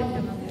God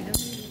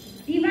heals.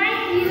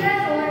 Divine healer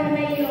or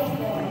remedy of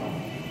God.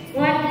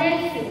 God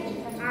bless you.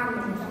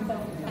 Amen.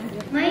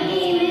 My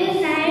name is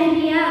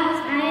Andrea.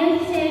 I am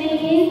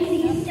studying in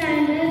 6th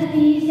standard B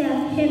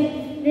section.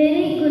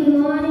 Very good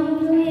morning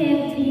to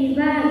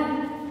everyone.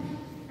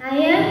 I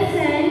am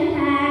Saint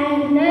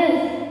Agnes,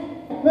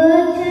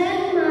 Virgin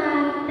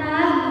Martha,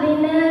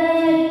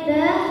 venerated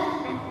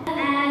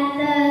as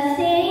the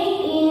saint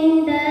in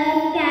the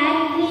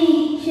Catholic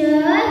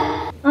Church,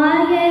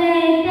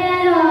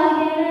 Organitors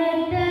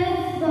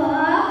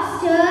Box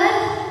Church,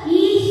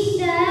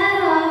 Easter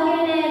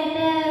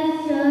Organitors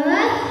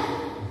Church,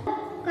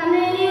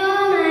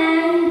 Communion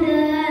and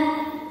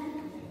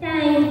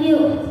thank you.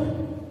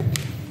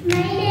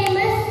 My name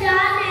is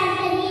John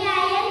Anthony. I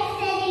am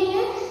studying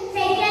in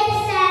 2nd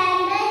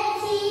standard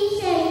C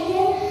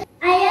section.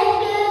 I am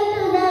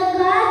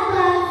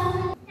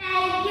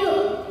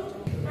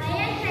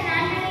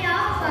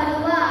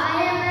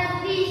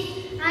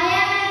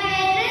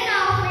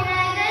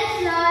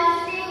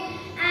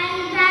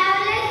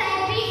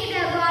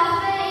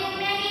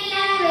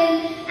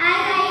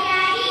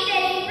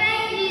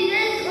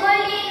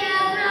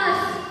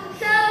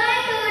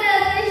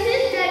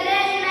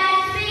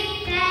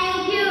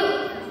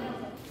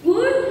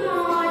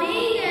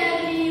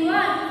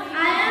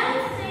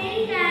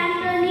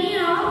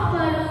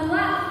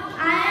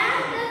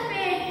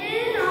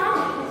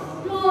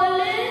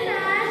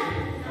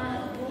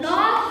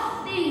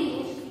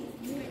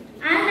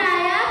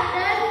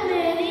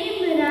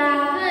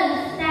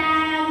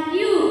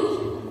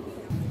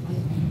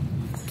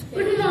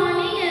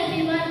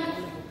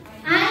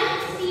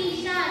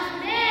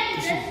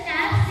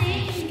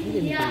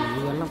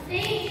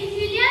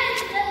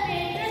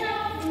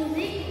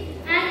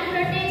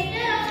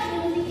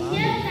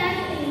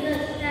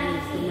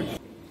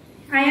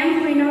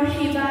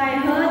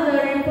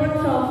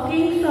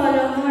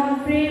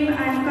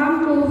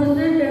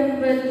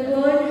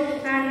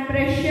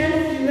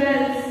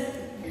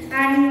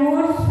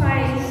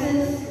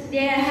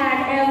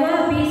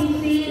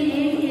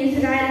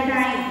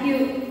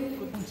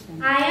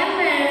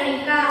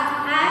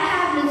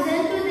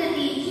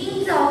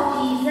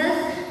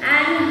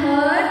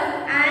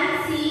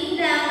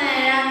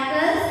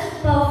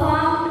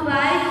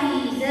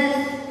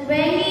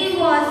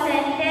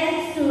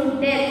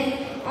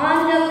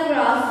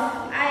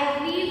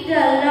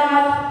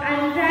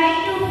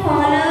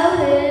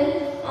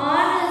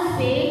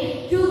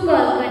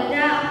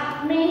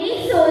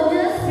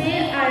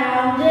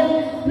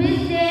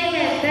with their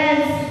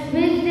weapons,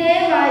 with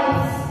their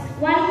wives.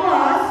 One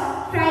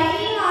was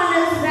riding on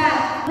his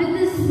back with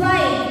his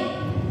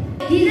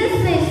wife. Jesus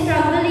was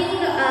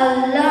struggling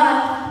a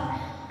lot,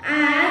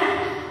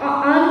 and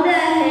on the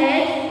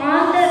head,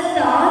 on the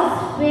thorns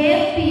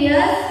were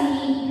pierced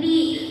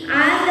deeply,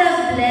 and the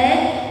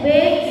blood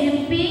were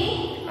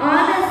dripping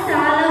on his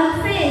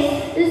solemn face.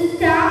 His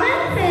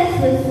stubborn face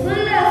was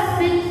full of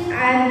spit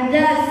and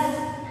dust.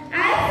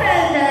 I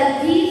felt that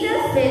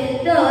Jesus was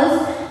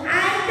thirst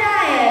and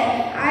tired.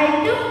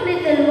 I took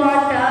little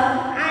water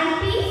and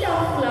piece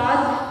of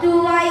cloth to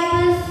wipe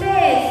his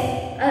face.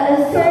 A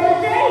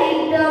soldier hit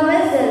the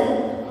vessel.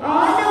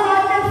 All the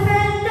water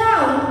fell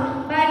down,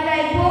 but I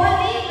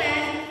boldly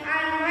went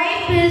and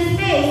wiped his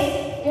face.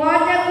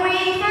 What a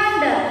great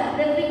wonder!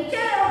 The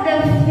picture of the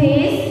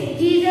face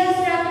Jesus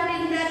wrapped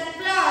in that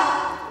cloth.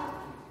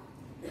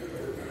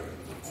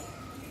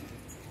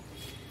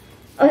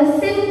 A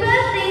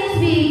simple things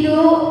we do,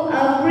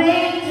 a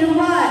great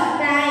reward.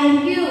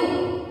 Thank you.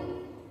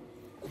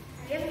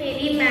 I am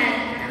Mary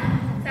Magna,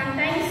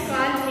 sometimes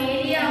called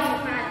Mary of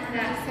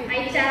Magna.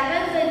 I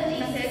travel with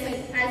Jesus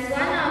as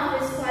one of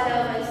his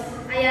followers.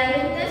 I am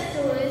witness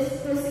to his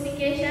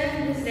crucifixion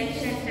and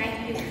resurrection. Thank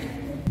you.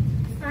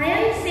 I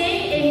am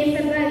Saint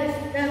Elizabeth,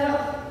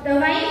 the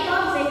wife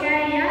of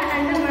Zechariah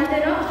and the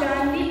mother of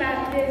John the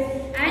Baptist,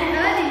 and a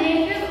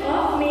relative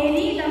of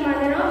Mary, the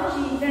mother of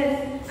Jesus.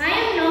 I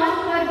am known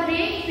for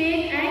great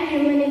faith and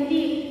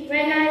humility.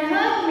 When I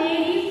heard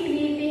Mary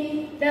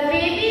sleeping, the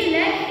baby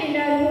leapt in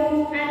her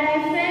womb, and I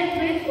filled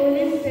with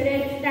Holy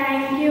Spirit.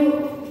 Thank you.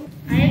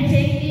 I am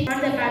Saint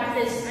John the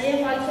Baptist. I am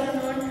also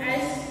known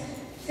as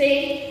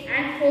Saint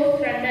and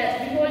Forerunner.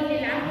 Behold the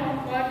Lamb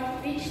of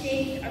God, which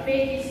takes away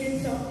the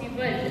sins of the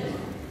world.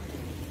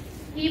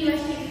 He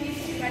must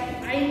increase, but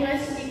I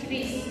must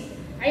decrease.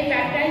 I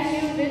baptize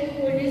you with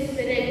Holy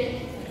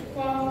Spirit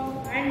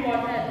and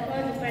water for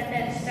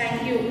repentance.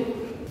 Thank you.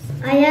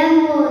 I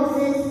am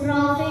Moses,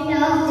 prophet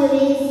of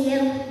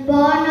Jerusalem,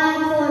 born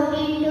on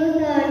 14 to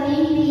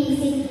 13 BC.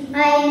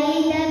 I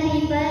lead the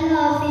people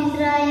of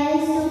Israel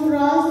to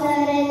cross the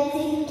Red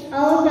Sea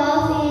out of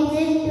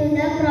Egypt to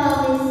the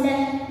promised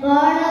land.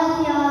 God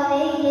of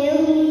Yahweh gave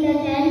me the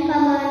 10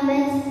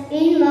 commandments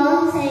in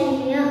Mount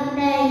Sinai.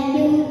 Thank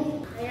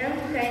you. I am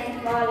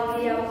Saint Paul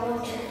the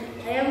Apostle.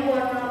 I am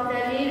one of the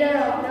leader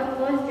of the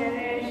first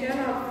generation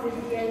of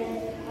Christians.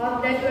 Of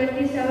the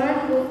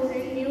 27 books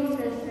in New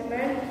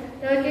Testament,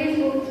 13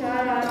 books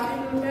are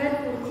attributed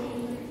to me.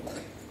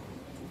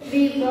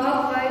 We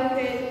walk by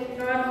faith,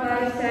 not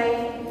by sight.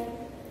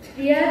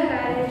 Dear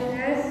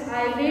parishioners,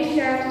 I wish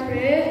and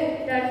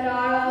pray that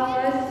all of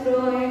us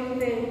grow in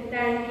faith.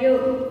 Thank you.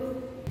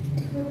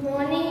 Good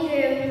morning to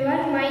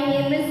everyone. My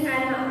name is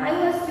Anna. I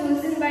was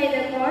chosen by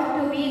the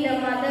God to be the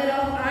mother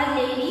of Our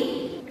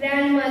Lady,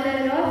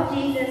 grandmother of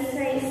Jesus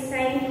Christ.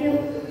 Thank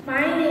you.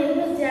 My name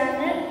is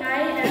Janet.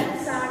 I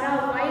am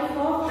Sarah, wife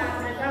of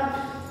Abraham,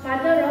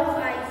 mother of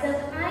Isaac.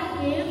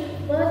 I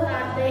gave birth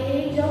at the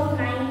age of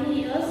 90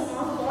 years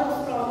of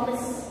God's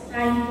promise.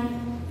 Thank you.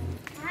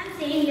 I am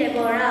Saint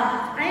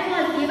Deborah. I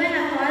was given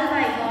a call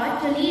by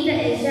God to lead the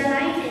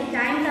Israelites in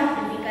times of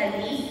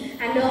difficulties,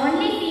 and the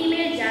only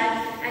female judge,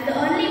 and the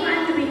only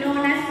one to be known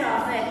as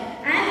prophet.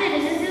 I am the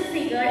decisive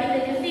figure in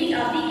the defeat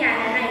of the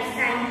Canaanites.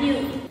 Thank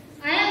you.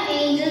 I am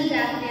Angel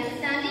Gabriel,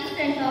 standing in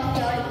front of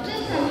you all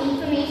with some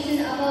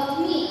information about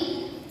me.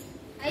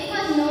 I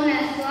was known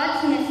as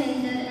God's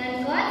messenger,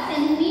 and God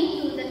sent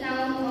me to the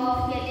town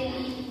of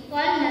Galilee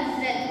called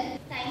Nazareth.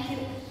 Thank you.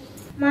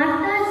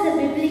 Martha is a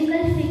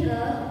biblical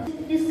figure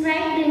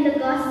described in the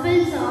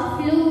Gospels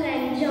of Luke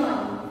and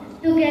John,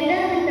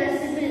 together with her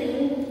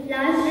sibling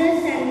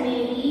Lazarus and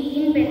Mary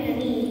in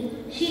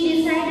Bethany.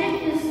 She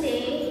decided to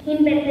stay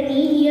in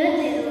Bethany near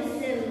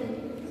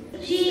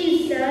Jerusalem. She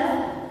is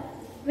the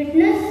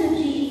witness to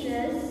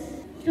Jesus,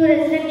 to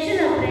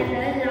resurrection of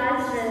brother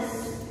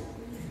Lazarus.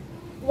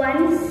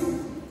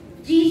 Once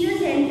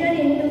Jesus entered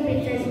into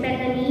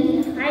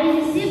Bethany, I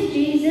received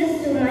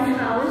Jesus to my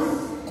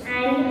house,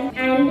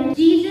 and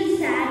Jesus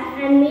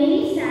sat, and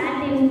Mary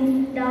sat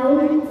him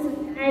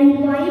down and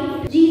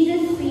wiped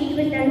Jesus' feet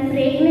with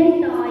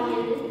fragrant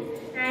oil.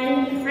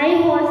 And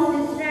I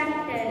was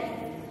distracted,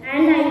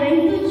 and I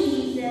went to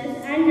Jesus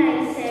and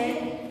I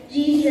said,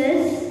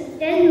 Jesus,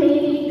 tell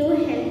Mary to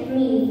help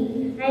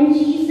me. And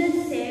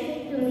Jesus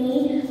said to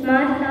me,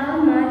 Martha,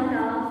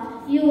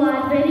 Martha, you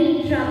are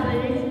very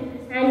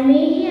troubled, and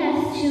Mary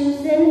has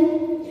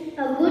chosen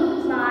a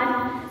good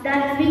part,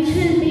 that which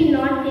will be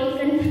not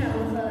taken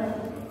from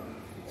her.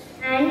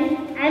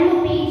 And I am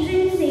a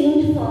patron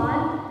saint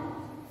for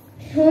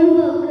home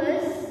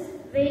workers,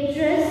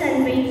 waitress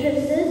and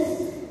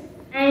waitresses,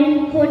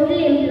 and hotel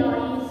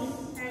employees.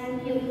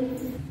 Thank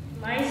you.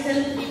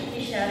 Myself,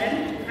 Dipti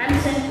Sharan. I am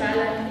St.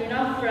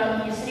 Valentina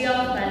from History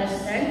of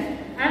Palestine.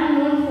 I am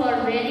known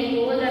for wearing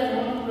gold and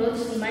warm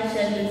clothes in my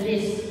childhood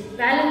days.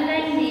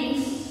 Valentine means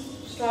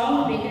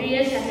strong,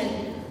 vigorous, and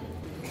healthy.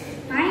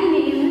 My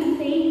name is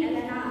Saint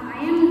Elena. I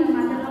am the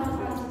mother of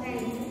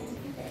Constance.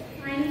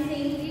 I am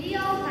Saint Lydia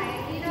of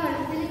Thyatira,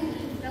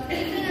 the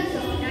patroness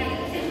of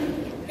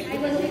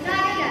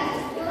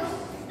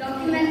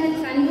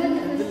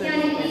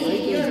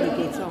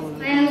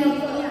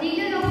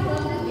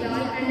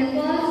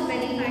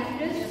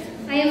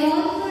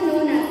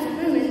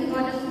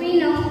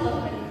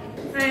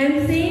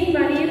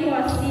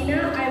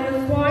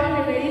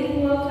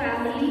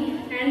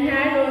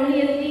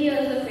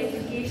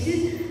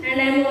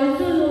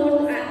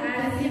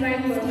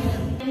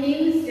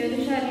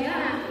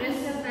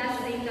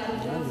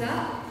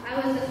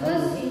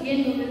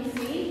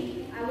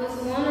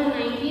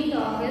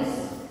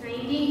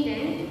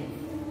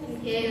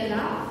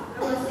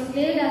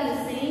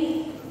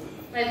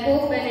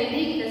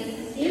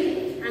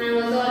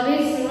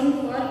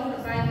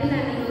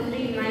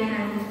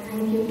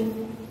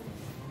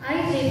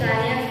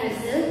Italian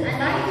vessel,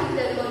 and I took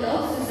the role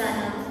of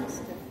Susanna.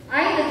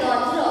 I, the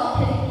daughter of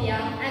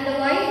Hilkiah and the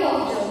wife of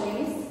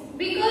Joachim,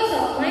 because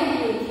of my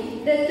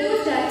beauty, the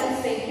two judges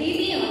were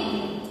greedy on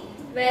me.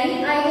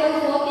 When I was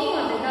walking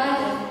on the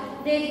garden,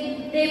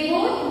 they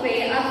both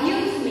way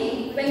abused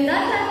me. When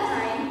that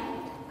time,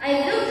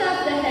 I looked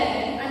up the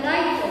heaven and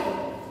I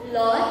told,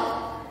 Lord,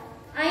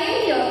 I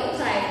am your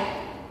child.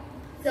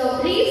 So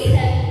please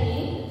help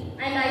me,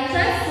 and I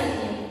trust in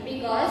you,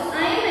 because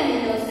I am an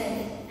innocent.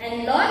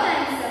 And Lord,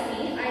 answer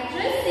me, I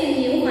trust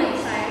in you, my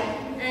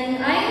child,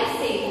 and I am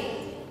safe.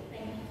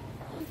 Thank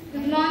you.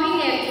 Good morning,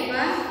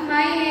 everyone.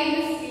 My name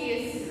is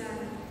Teresa.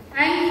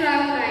 I am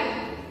from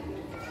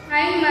I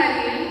am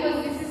Mariam, was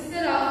the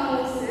sister of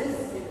Moses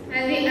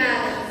and the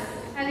Arabs,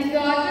 and the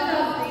daughter of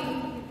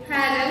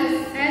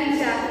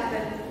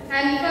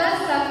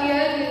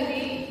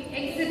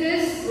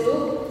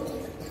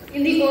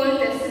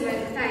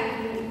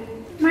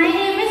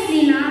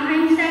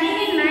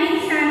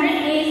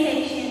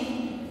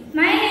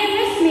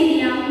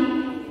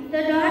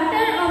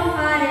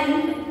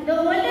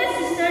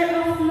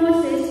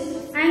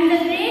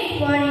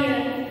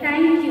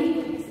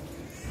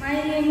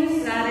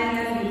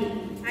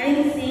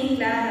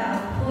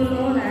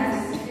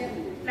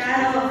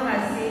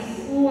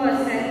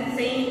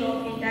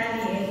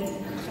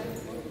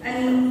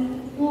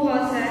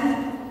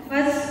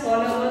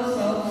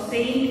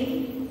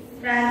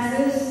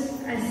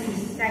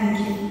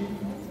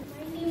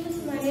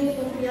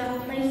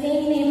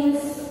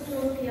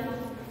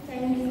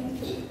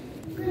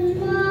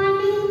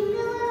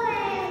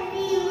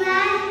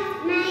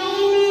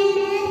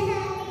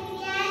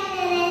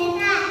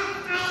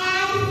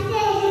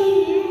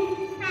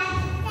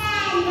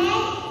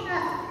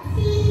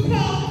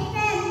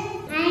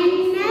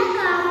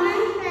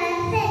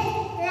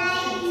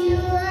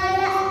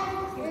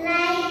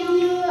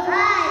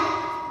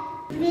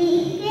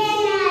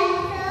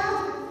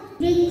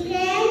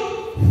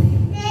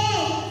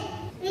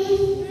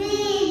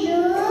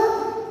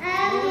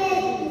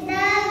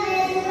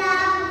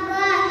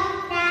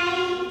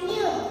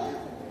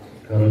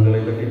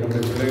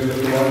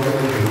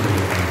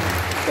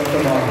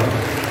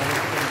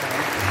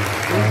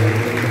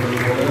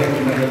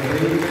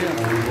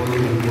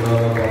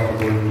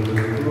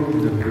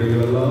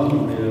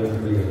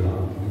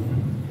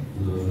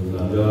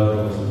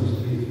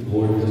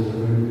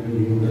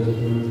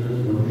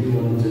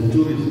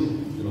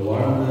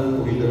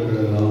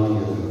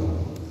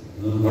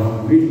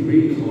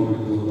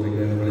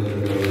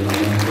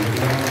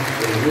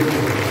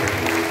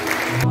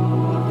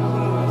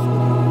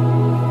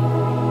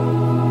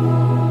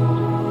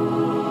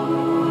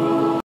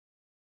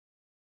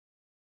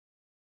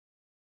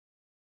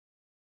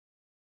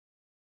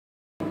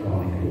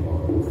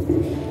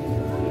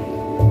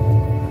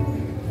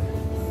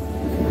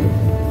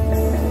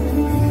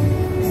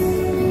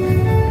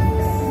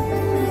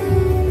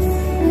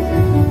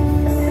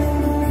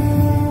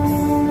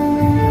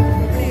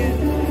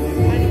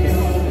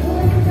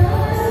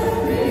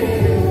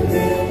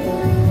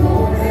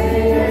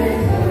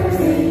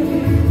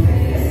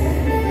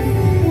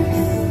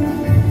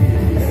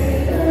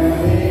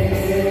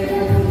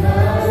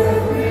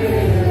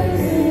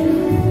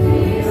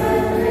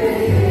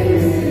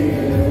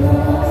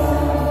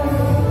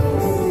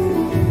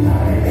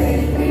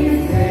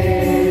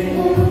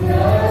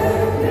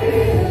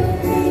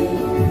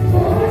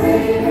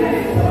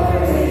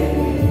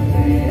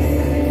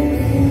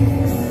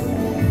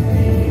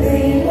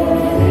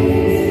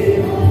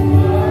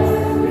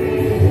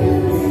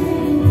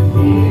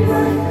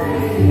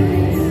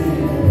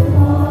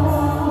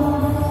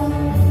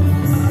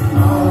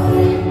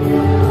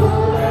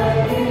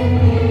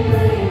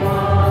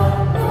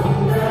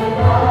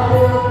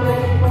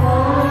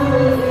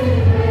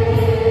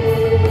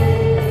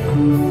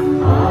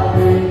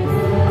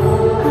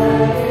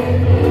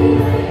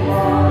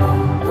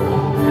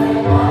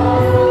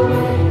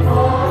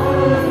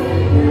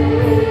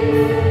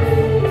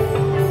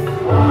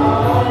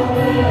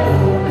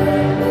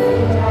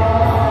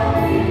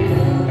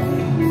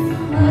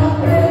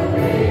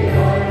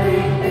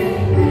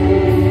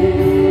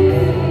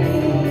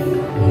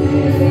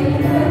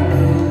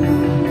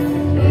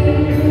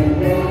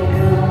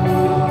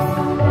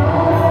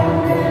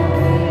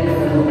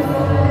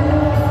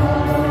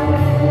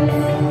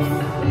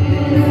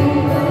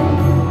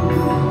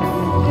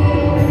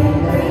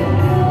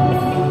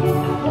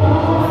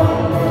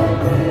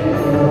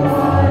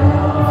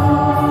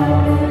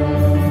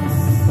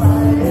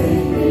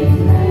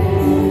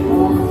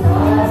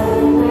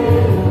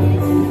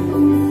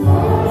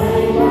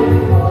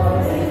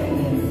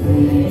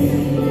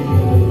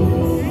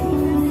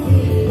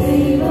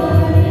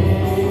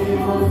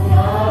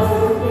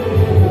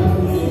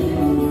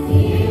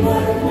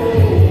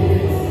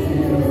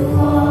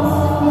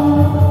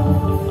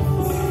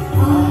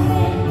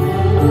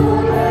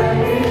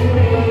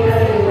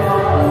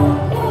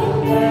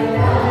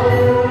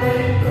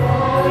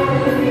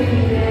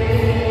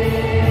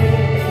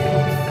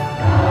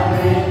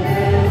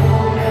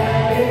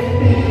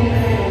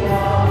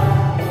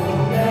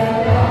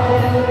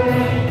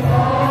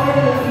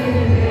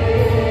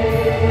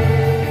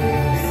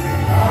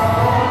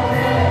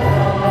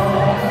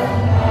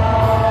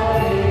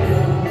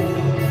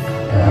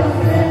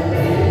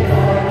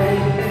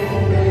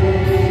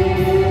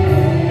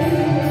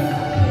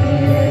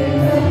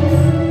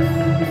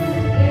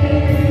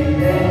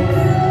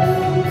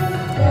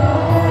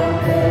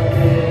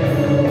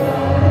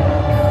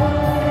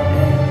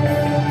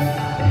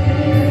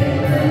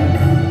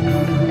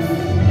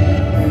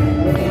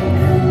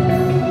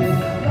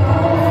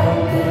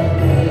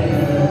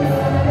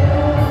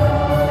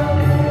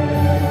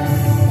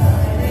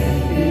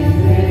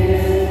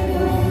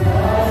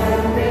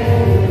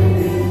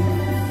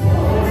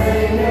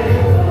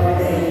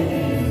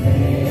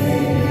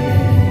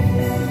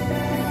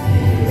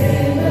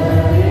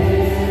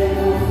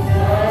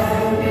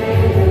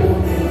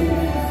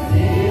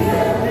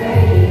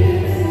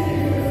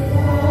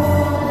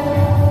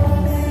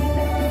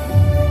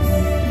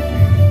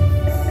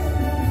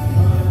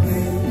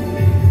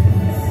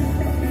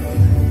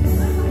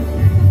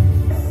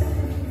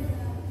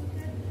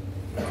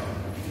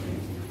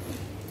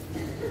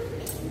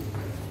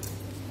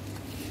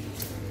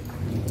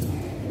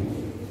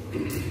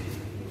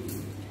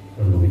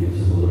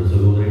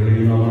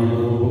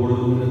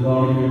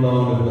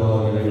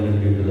மாநிலத்தார்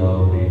இறைவனுக்கு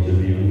எதிராக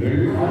ஜெபியுங்கள்.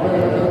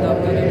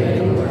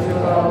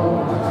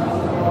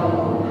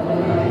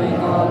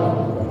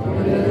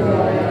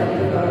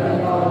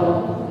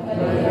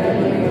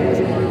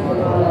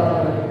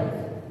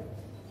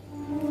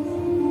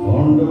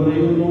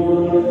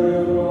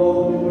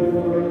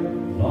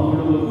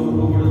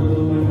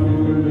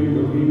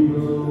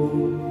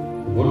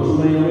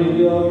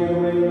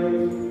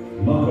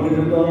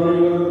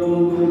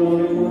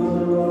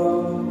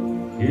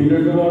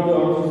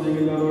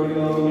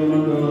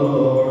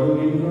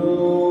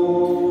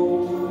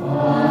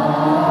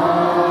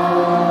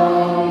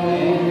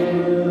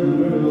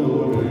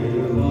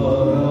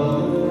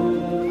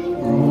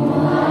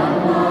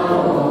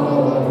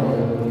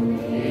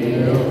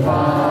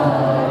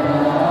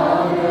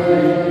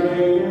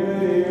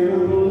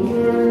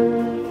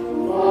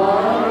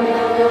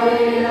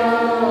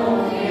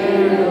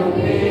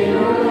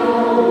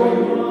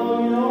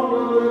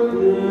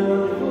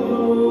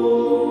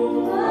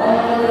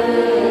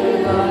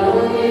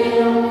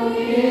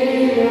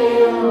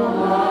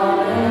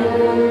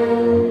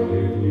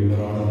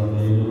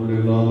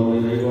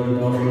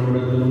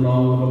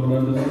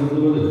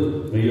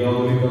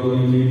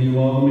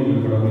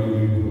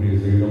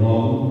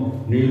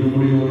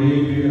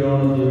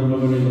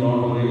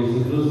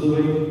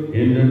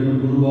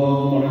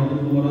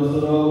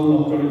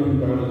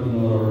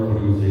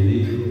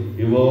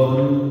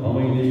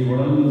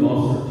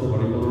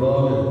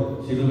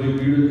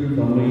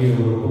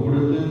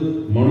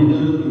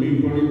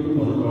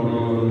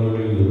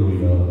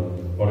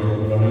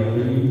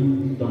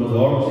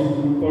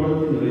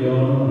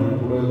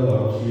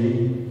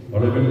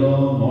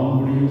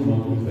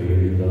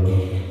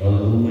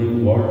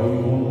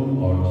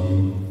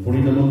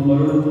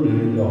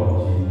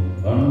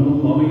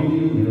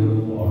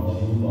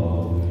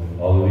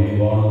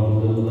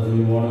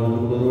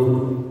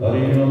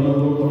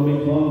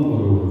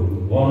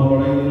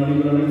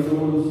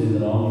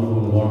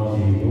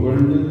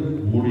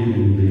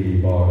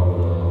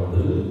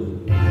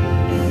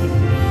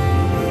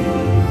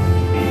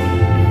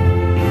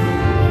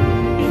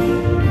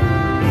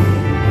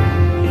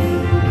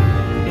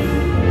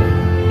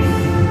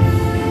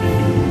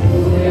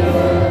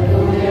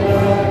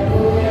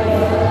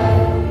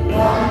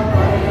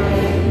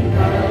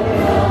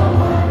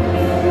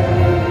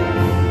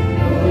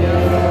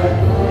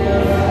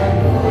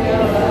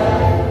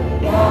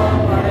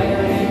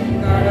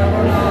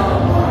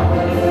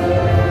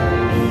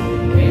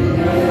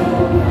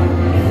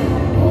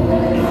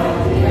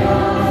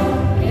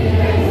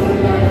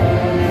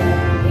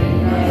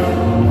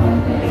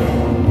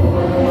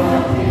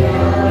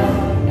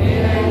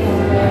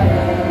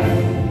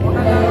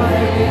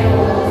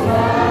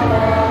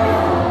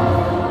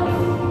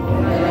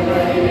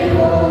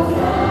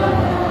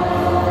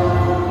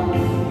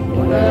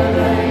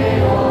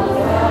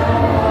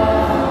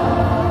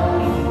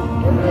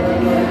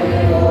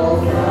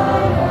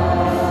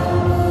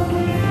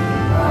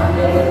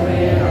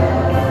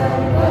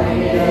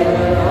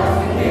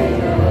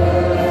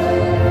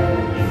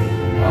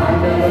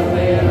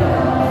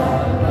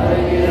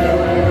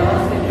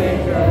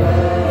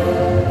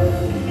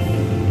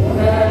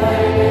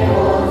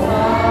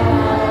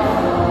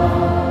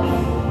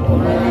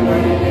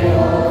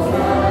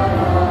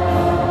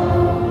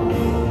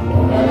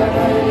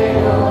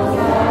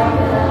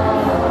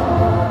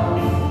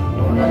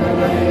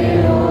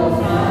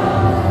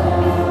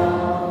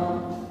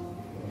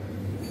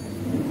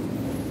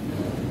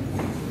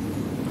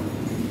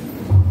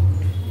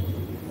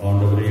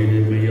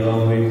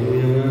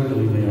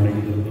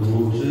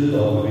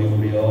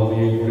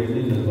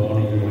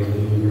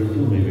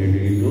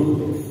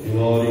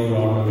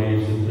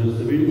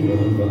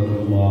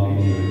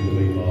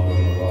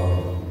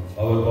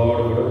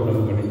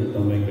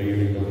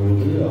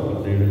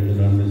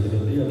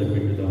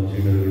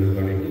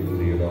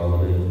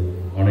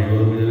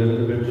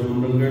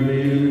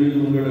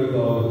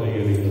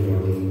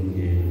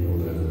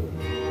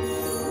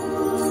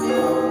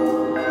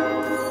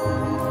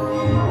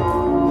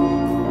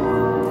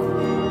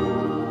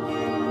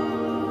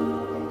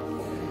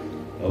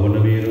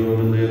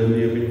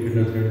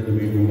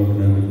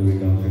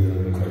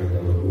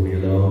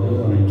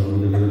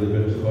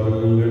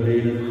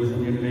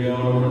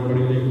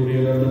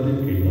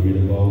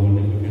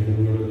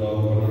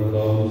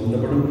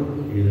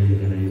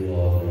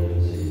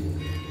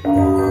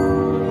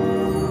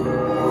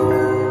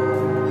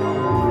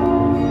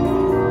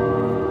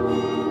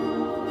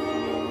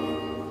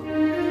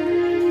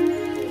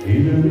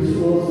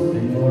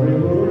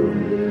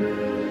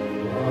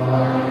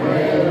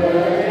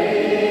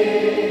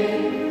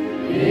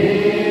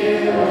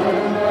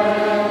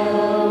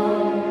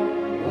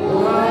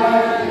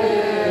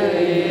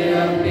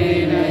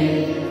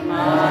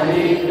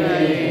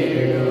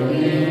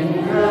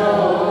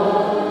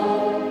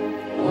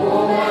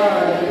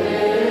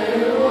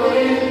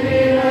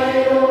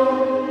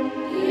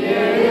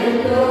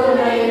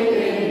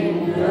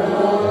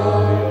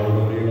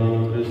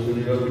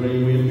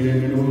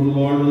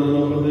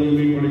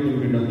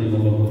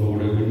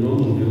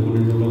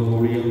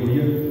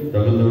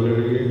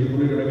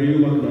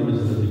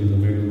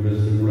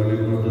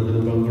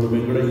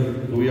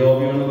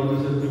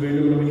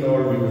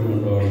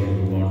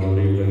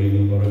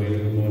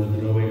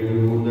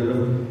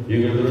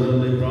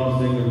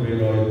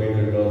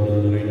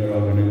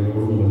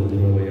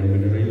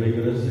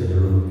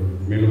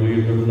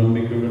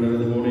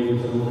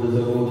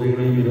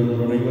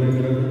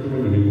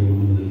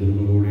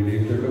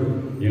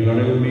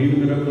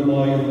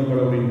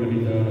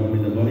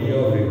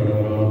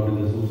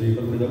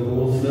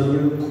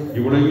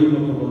 இவ்வுலகில்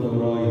மக்கள்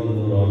வந்தவராய்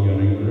இருந்தவராகி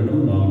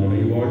அனைவரிடம் நாம்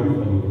நிறைவாழ்வில்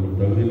பங்குகொள்ளும்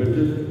தகுதி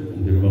பெற்று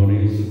திருமகனே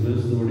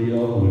கிறிஸ்து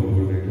வழியாக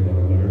உங்களுக்கு கேட்டு வர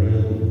மருட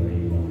உங்களை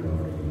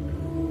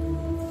கொண்டாடுகின்றோம்.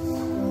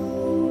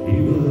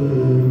 இவர்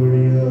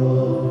வழியாக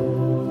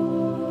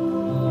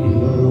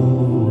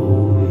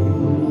இவரோடு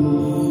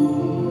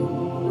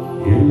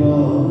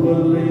எல்லாம்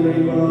வல்ல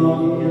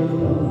இறைவனாகிய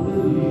தந்தை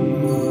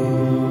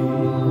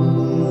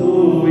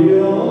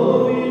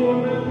தூயாவின்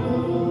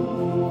ஒன்றுக்கும்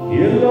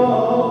எல்லா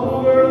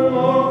புகழும்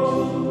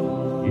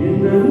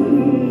ஆட்சியும்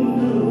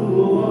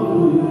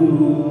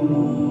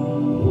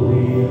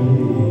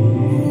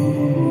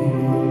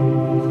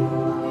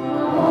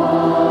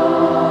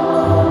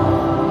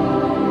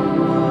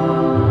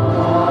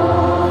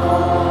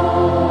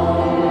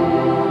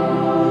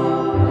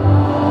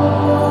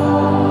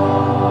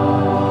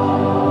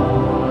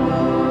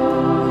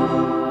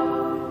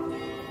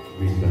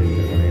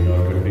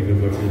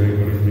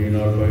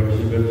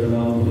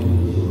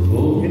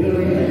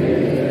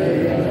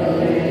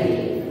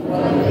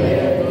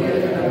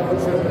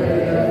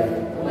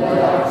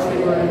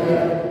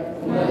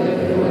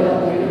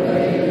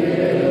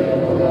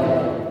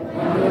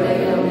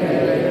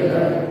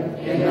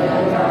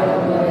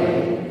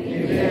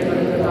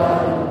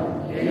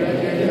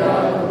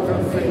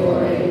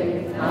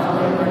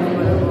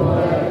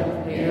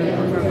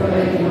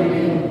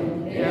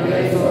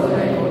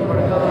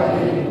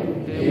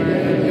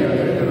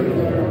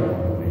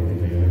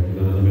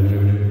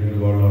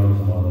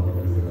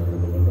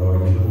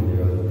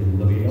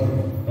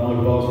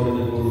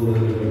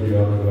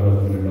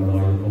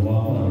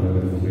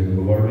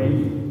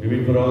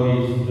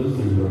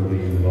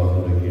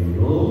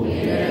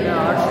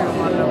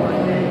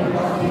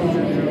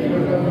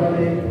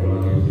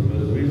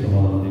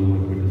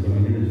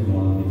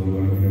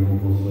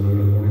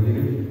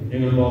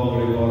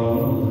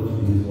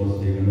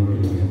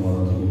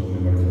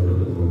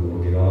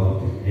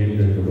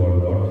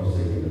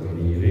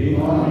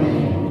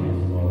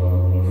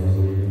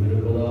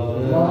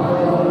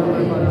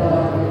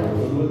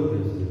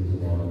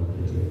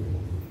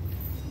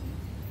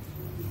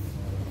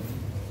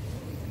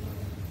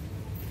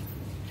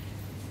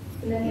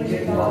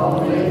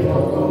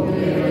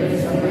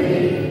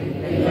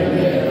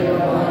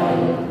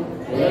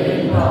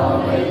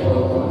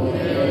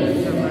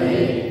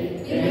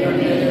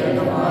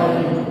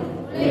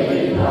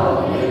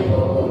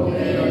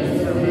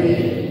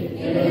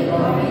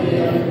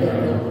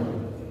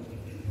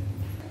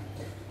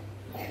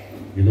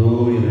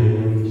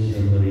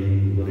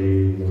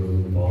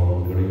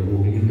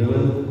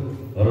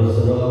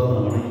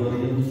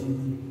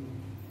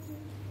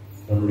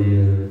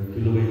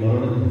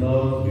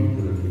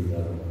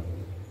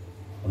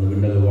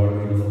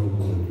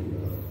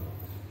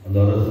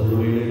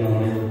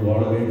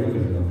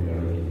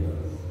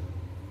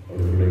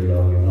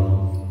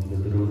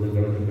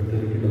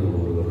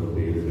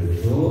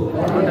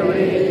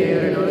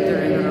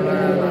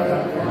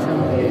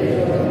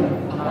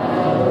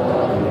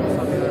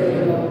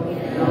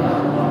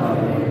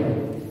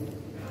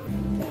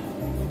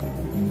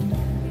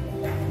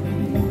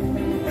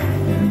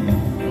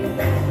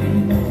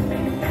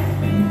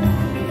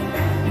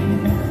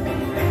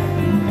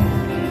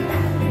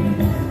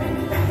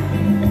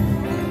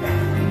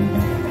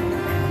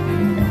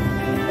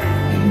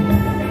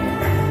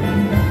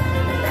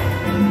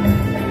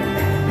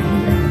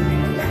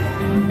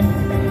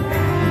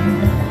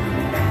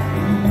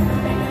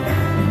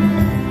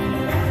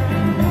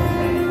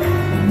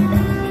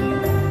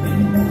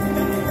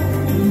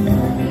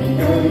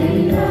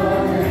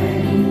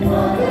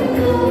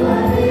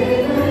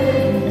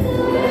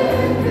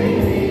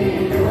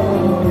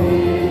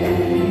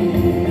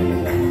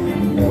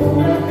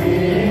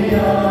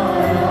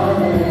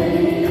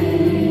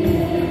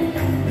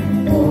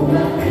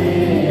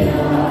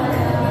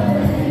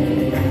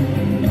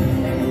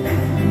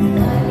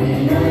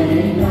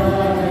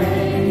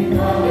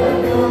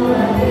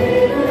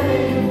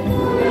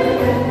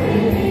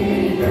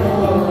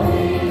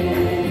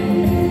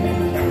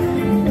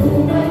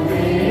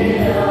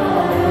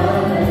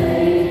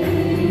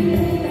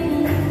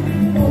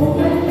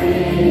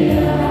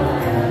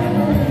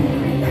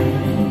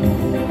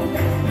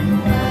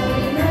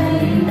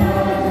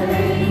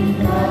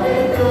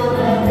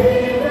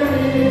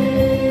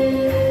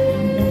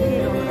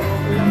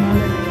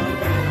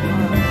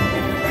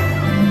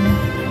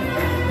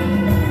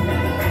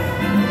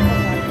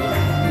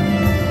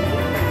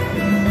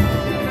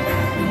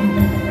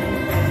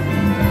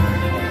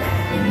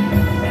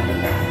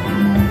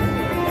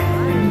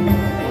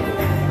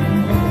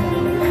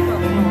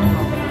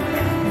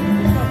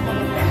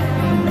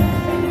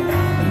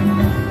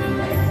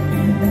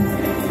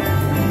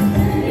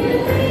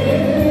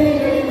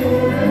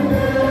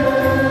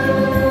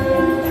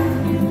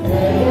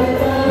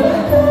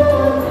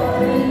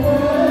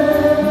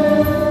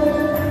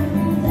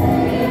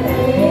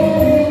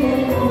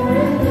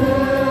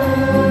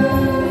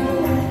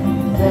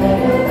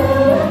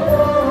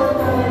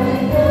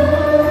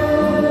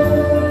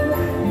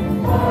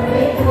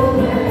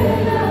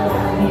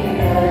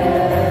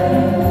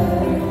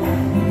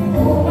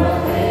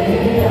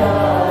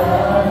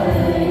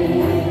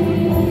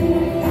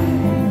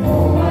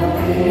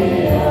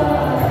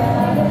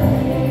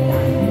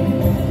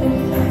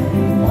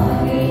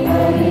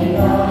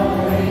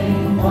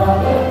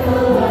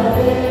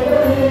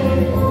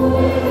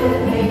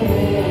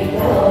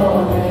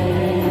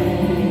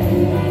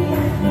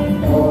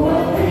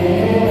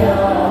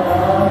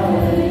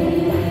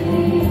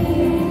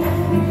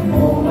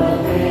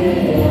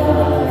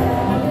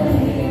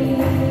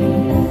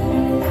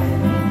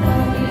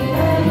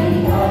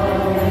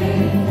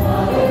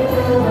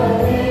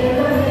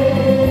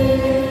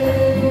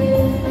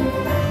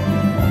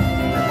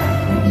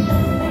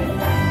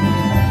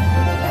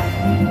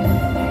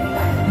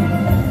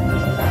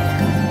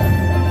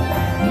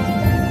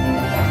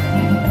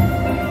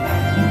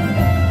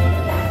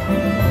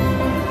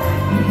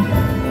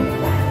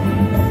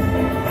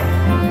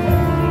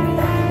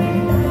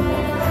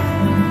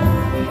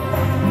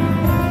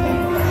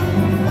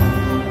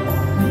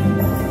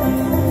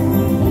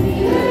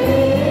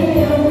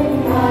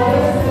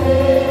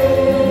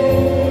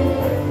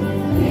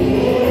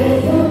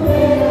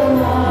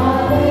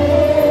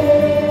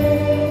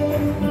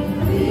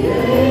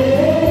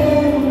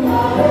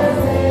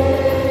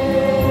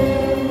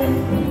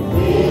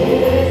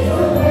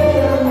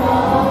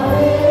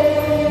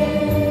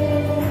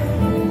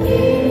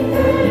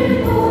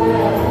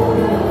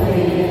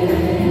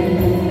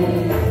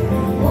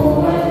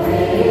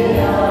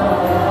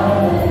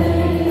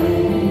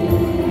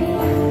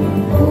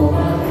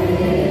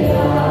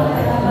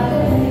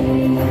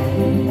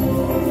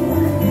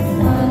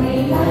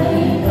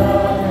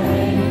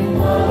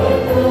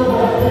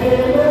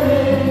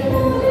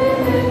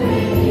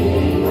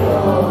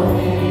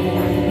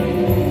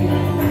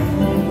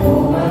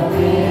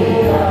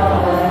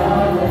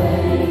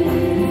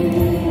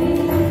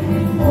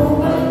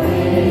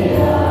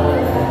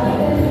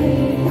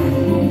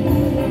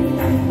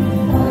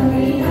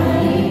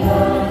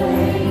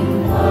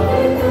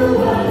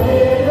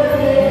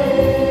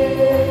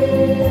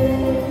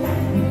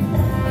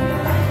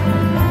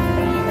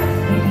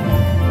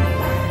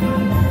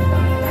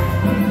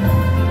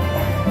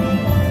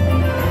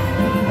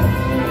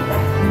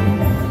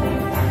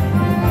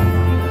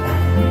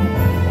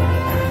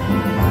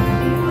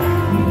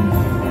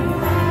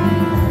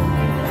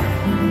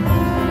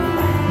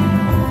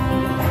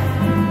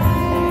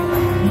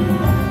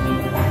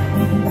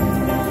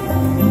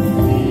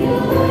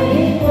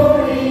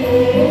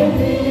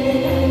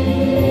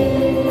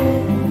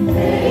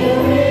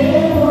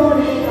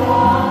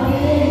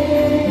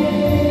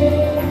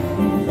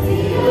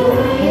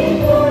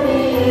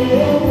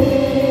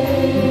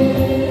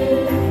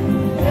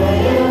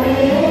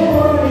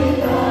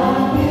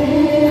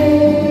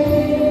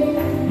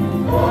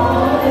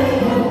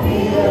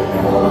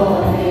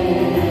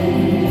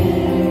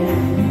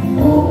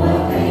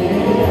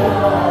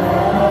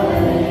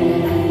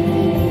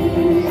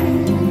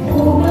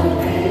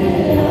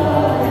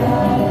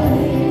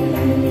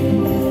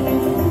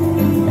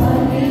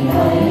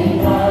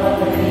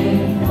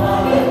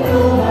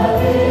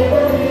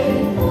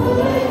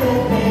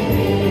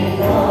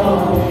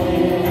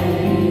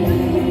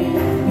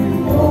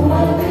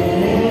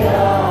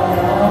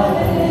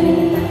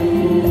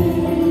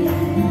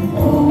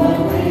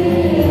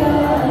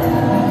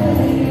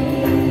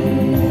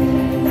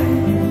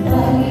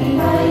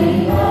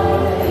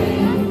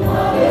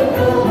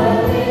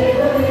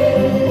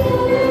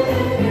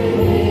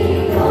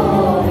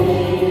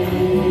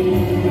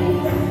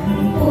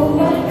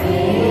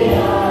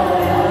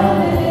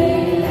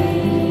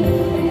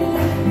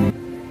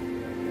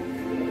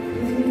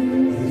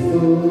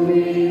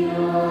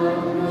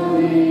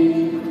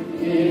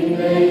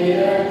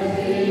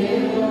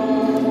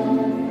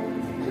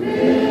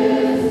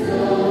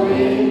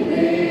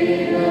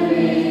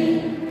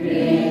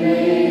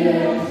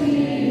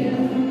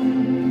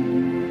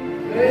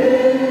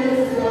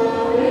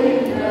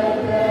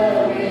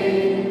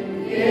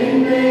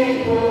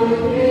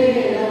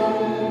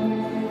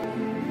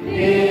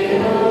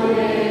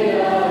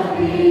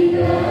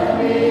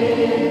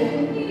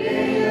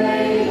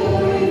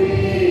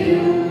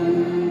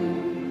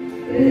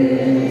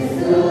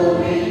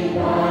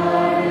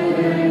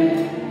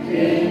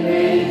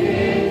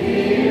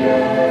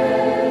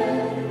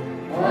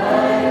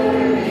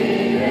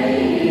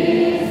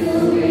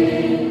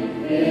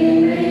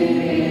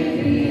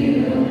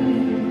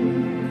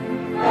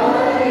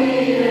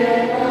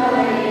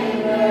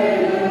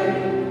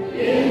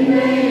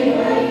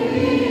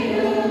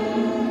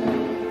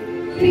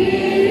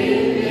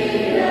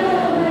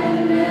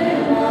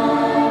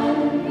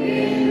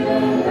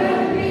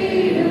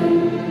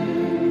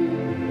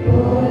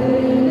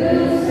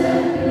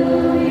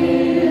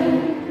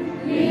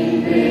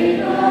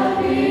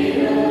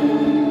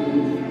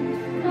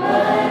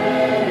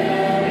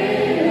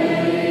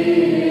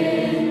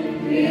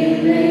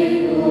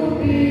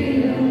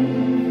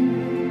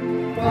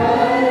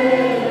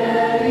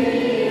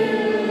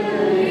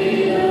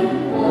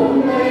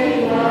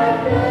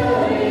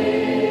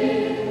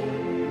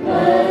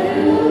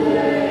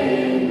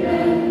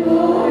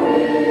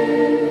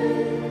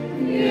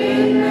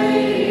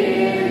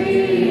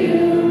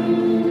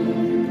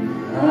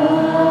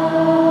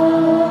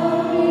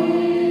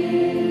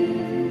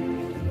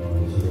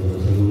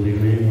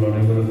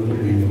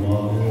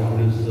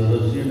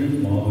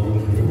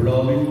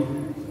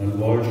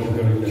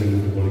வாழ்த்துக்களை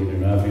தெரிவித்துக்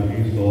கொள்கிறேன். Happy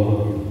Feast to all of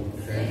you.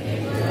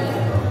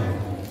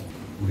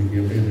 இன்னைக்கு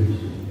எப்படி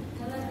இருந்துச்சு?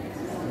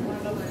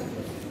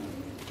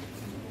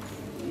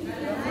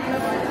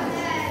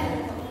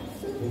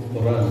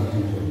 சூப்பரா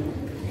இருந்துச்சு.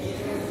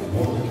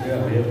 மோசத்தையா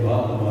அப்படியே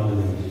பார்த்த மாதிரி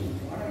இருந்துச்சு.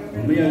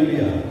 உண்மையா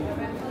இல்லையா?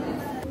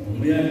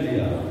 உண்மையா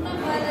இல்லையா?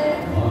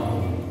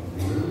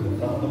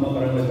 சப்தமா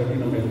கரங்களை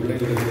கட்டி நம்முடைய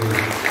பிள்ளைகளுக்கு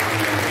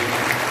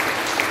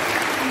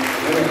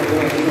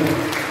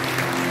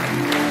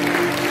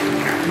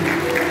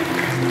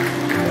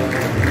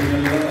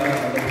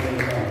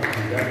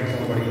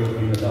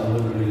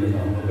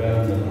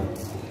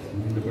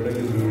இந்த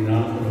பிள்ளைக்கு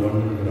நாட்கள்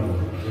வாழ்ந்துருக்கிறாங்க.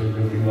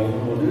 இப்படி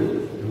வரும்போது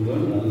இவங்க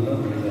நல்லா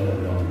பிள்ளைகளாக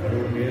இருப்பாங்க.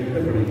 கடவுளுக்கு ஏற்ற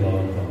பிள்ளைகளாக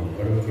இருப்பாங்க.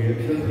 கடவுளுக்கு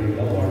ஏற்ற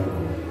பிள்ளைகளாக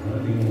வாழணும்.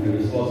 நீங்கள் உங்களுடைய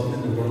விசுவாசத்தை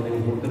இந்த குழந்தைங்க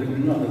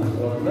கொடுத்துருக்கீங்கன்னா அந்த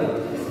விசுவாசத்தில்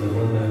இந்த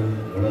குழந்தை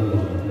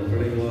வளரலாம். இந்த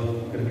பிள்ளைங்க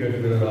கிரிக்கெட்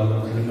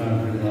வீரராகவும் சினிமா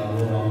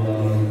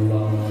ஆக்டர்களாகவும்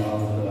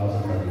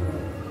ஆசைப்படாதீங்க.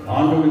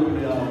 ஆண்டவருக்கு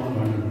பிள்ளையாகவும்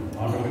வேண்டும்.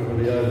 ஆண்டவருக்கு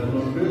பிள்ளையாக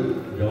இருக்கணும்ட்டு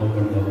ஜெபம்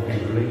பண்ணலாம்.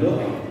 பிள்ளைங்க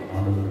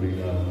ஆண்டவர்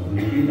பிள்ளைகளாக இருக்கணும்.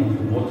 இன்னைக்கு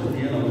நமக்கு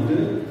மோட்சத்தையே நமக்கு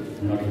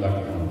முன்னாடி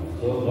காட்டணும்.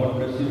 So God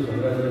bless you.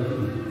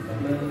 Congratulation.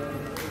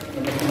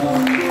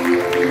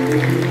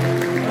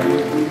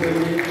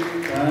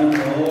 And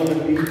all the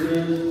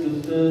teachers,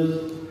 sisters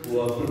who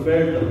are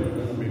prepared them.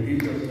 நம்முடைய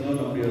டீச்சர்ஸ்லாம்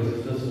நம்முடைய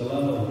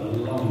சிஸ்டர்ஸ்லாம்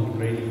நல்லா அவங்க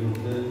ட்ரைனிங்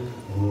கொடுத்து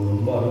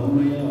ரொம்ப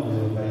அருமையாக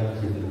அவங்க தயார்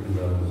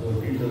செய்திருக்கிறார்கள். ஸோ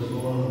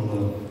டீச்சர்ஸ்லாம்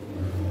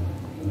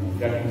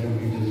கேட்டிங்ஸும்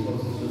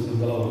டீச்சர்ஸ்லாம் சிஸ்டர்ஸ்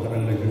இதெல்லாம் ஒரு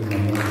கரங்களை கட்டி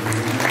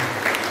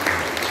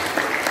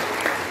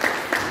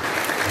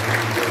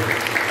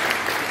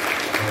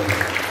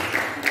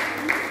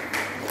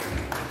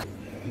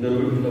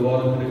இந்த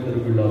வாரத்திலே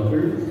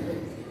திருவிழாக்கள்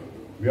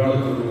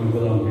வியாழக்கிழமை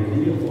 9ஆம் தேதி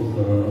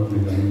அப்போஸ்தலரான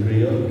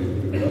Stanislaus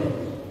திருவிழா.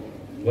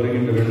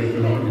 வருகின்ற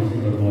வெள்ளிக்கிழமை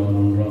டிசம்பர்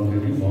மாதம் 1ஆம்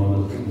தேதி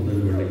மாதத்தின்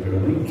முதல்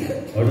வெள்ளிக்கிழமை.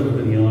 அடுத்த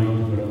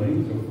ஞாயிற்றுக்கிழமை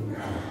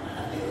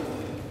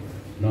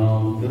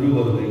நாம்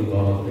திருவருகை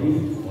காலத்தை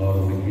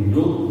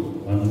ஆரம்பிக்கின்றோம்.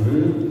 அன்று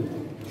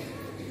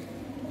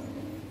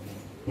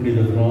புனித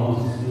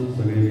பிரான்சிஸ்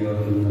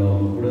சவேரியார்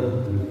திருவிழாவும் கூட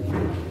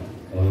இருக்கிறோம்.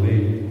 ஆகவே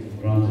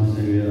பிரான்சிஸ்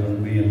சேவியர்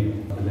அன்பியம்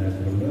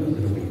நேரத்தில்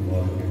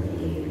சிறப்பிக்குமாறு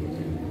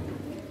கேட்டுக்கொள்ளப்படுகிறேன்.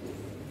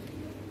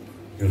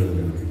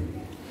 எழுதுங்கள்.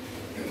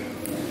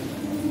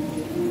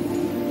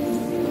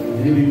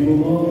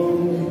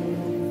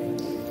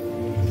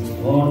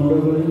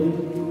 ஆண்டவரை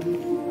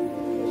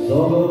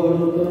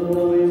சகோதரர்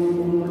உணவையும்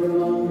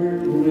நாங்கள்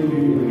உணவை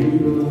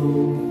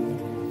வருகின்றோம்.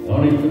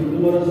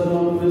 அனைத்துக்கும்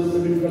அரசராம்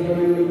கிறிஸ்துவின்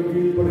கட்டளைகளுக்கு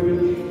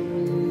கீழ்ப்படிவில்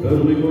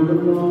பெருமை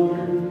கொள்ளும்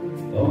நாங்கள்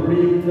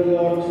அவருடைய இந்த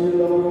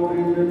ஆட்சியில் அவரோடு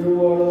என்றென்று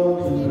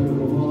வாழாற்று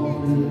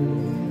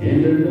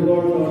என்றென்று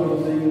வாழ்ந்து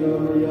செய்கிறார்.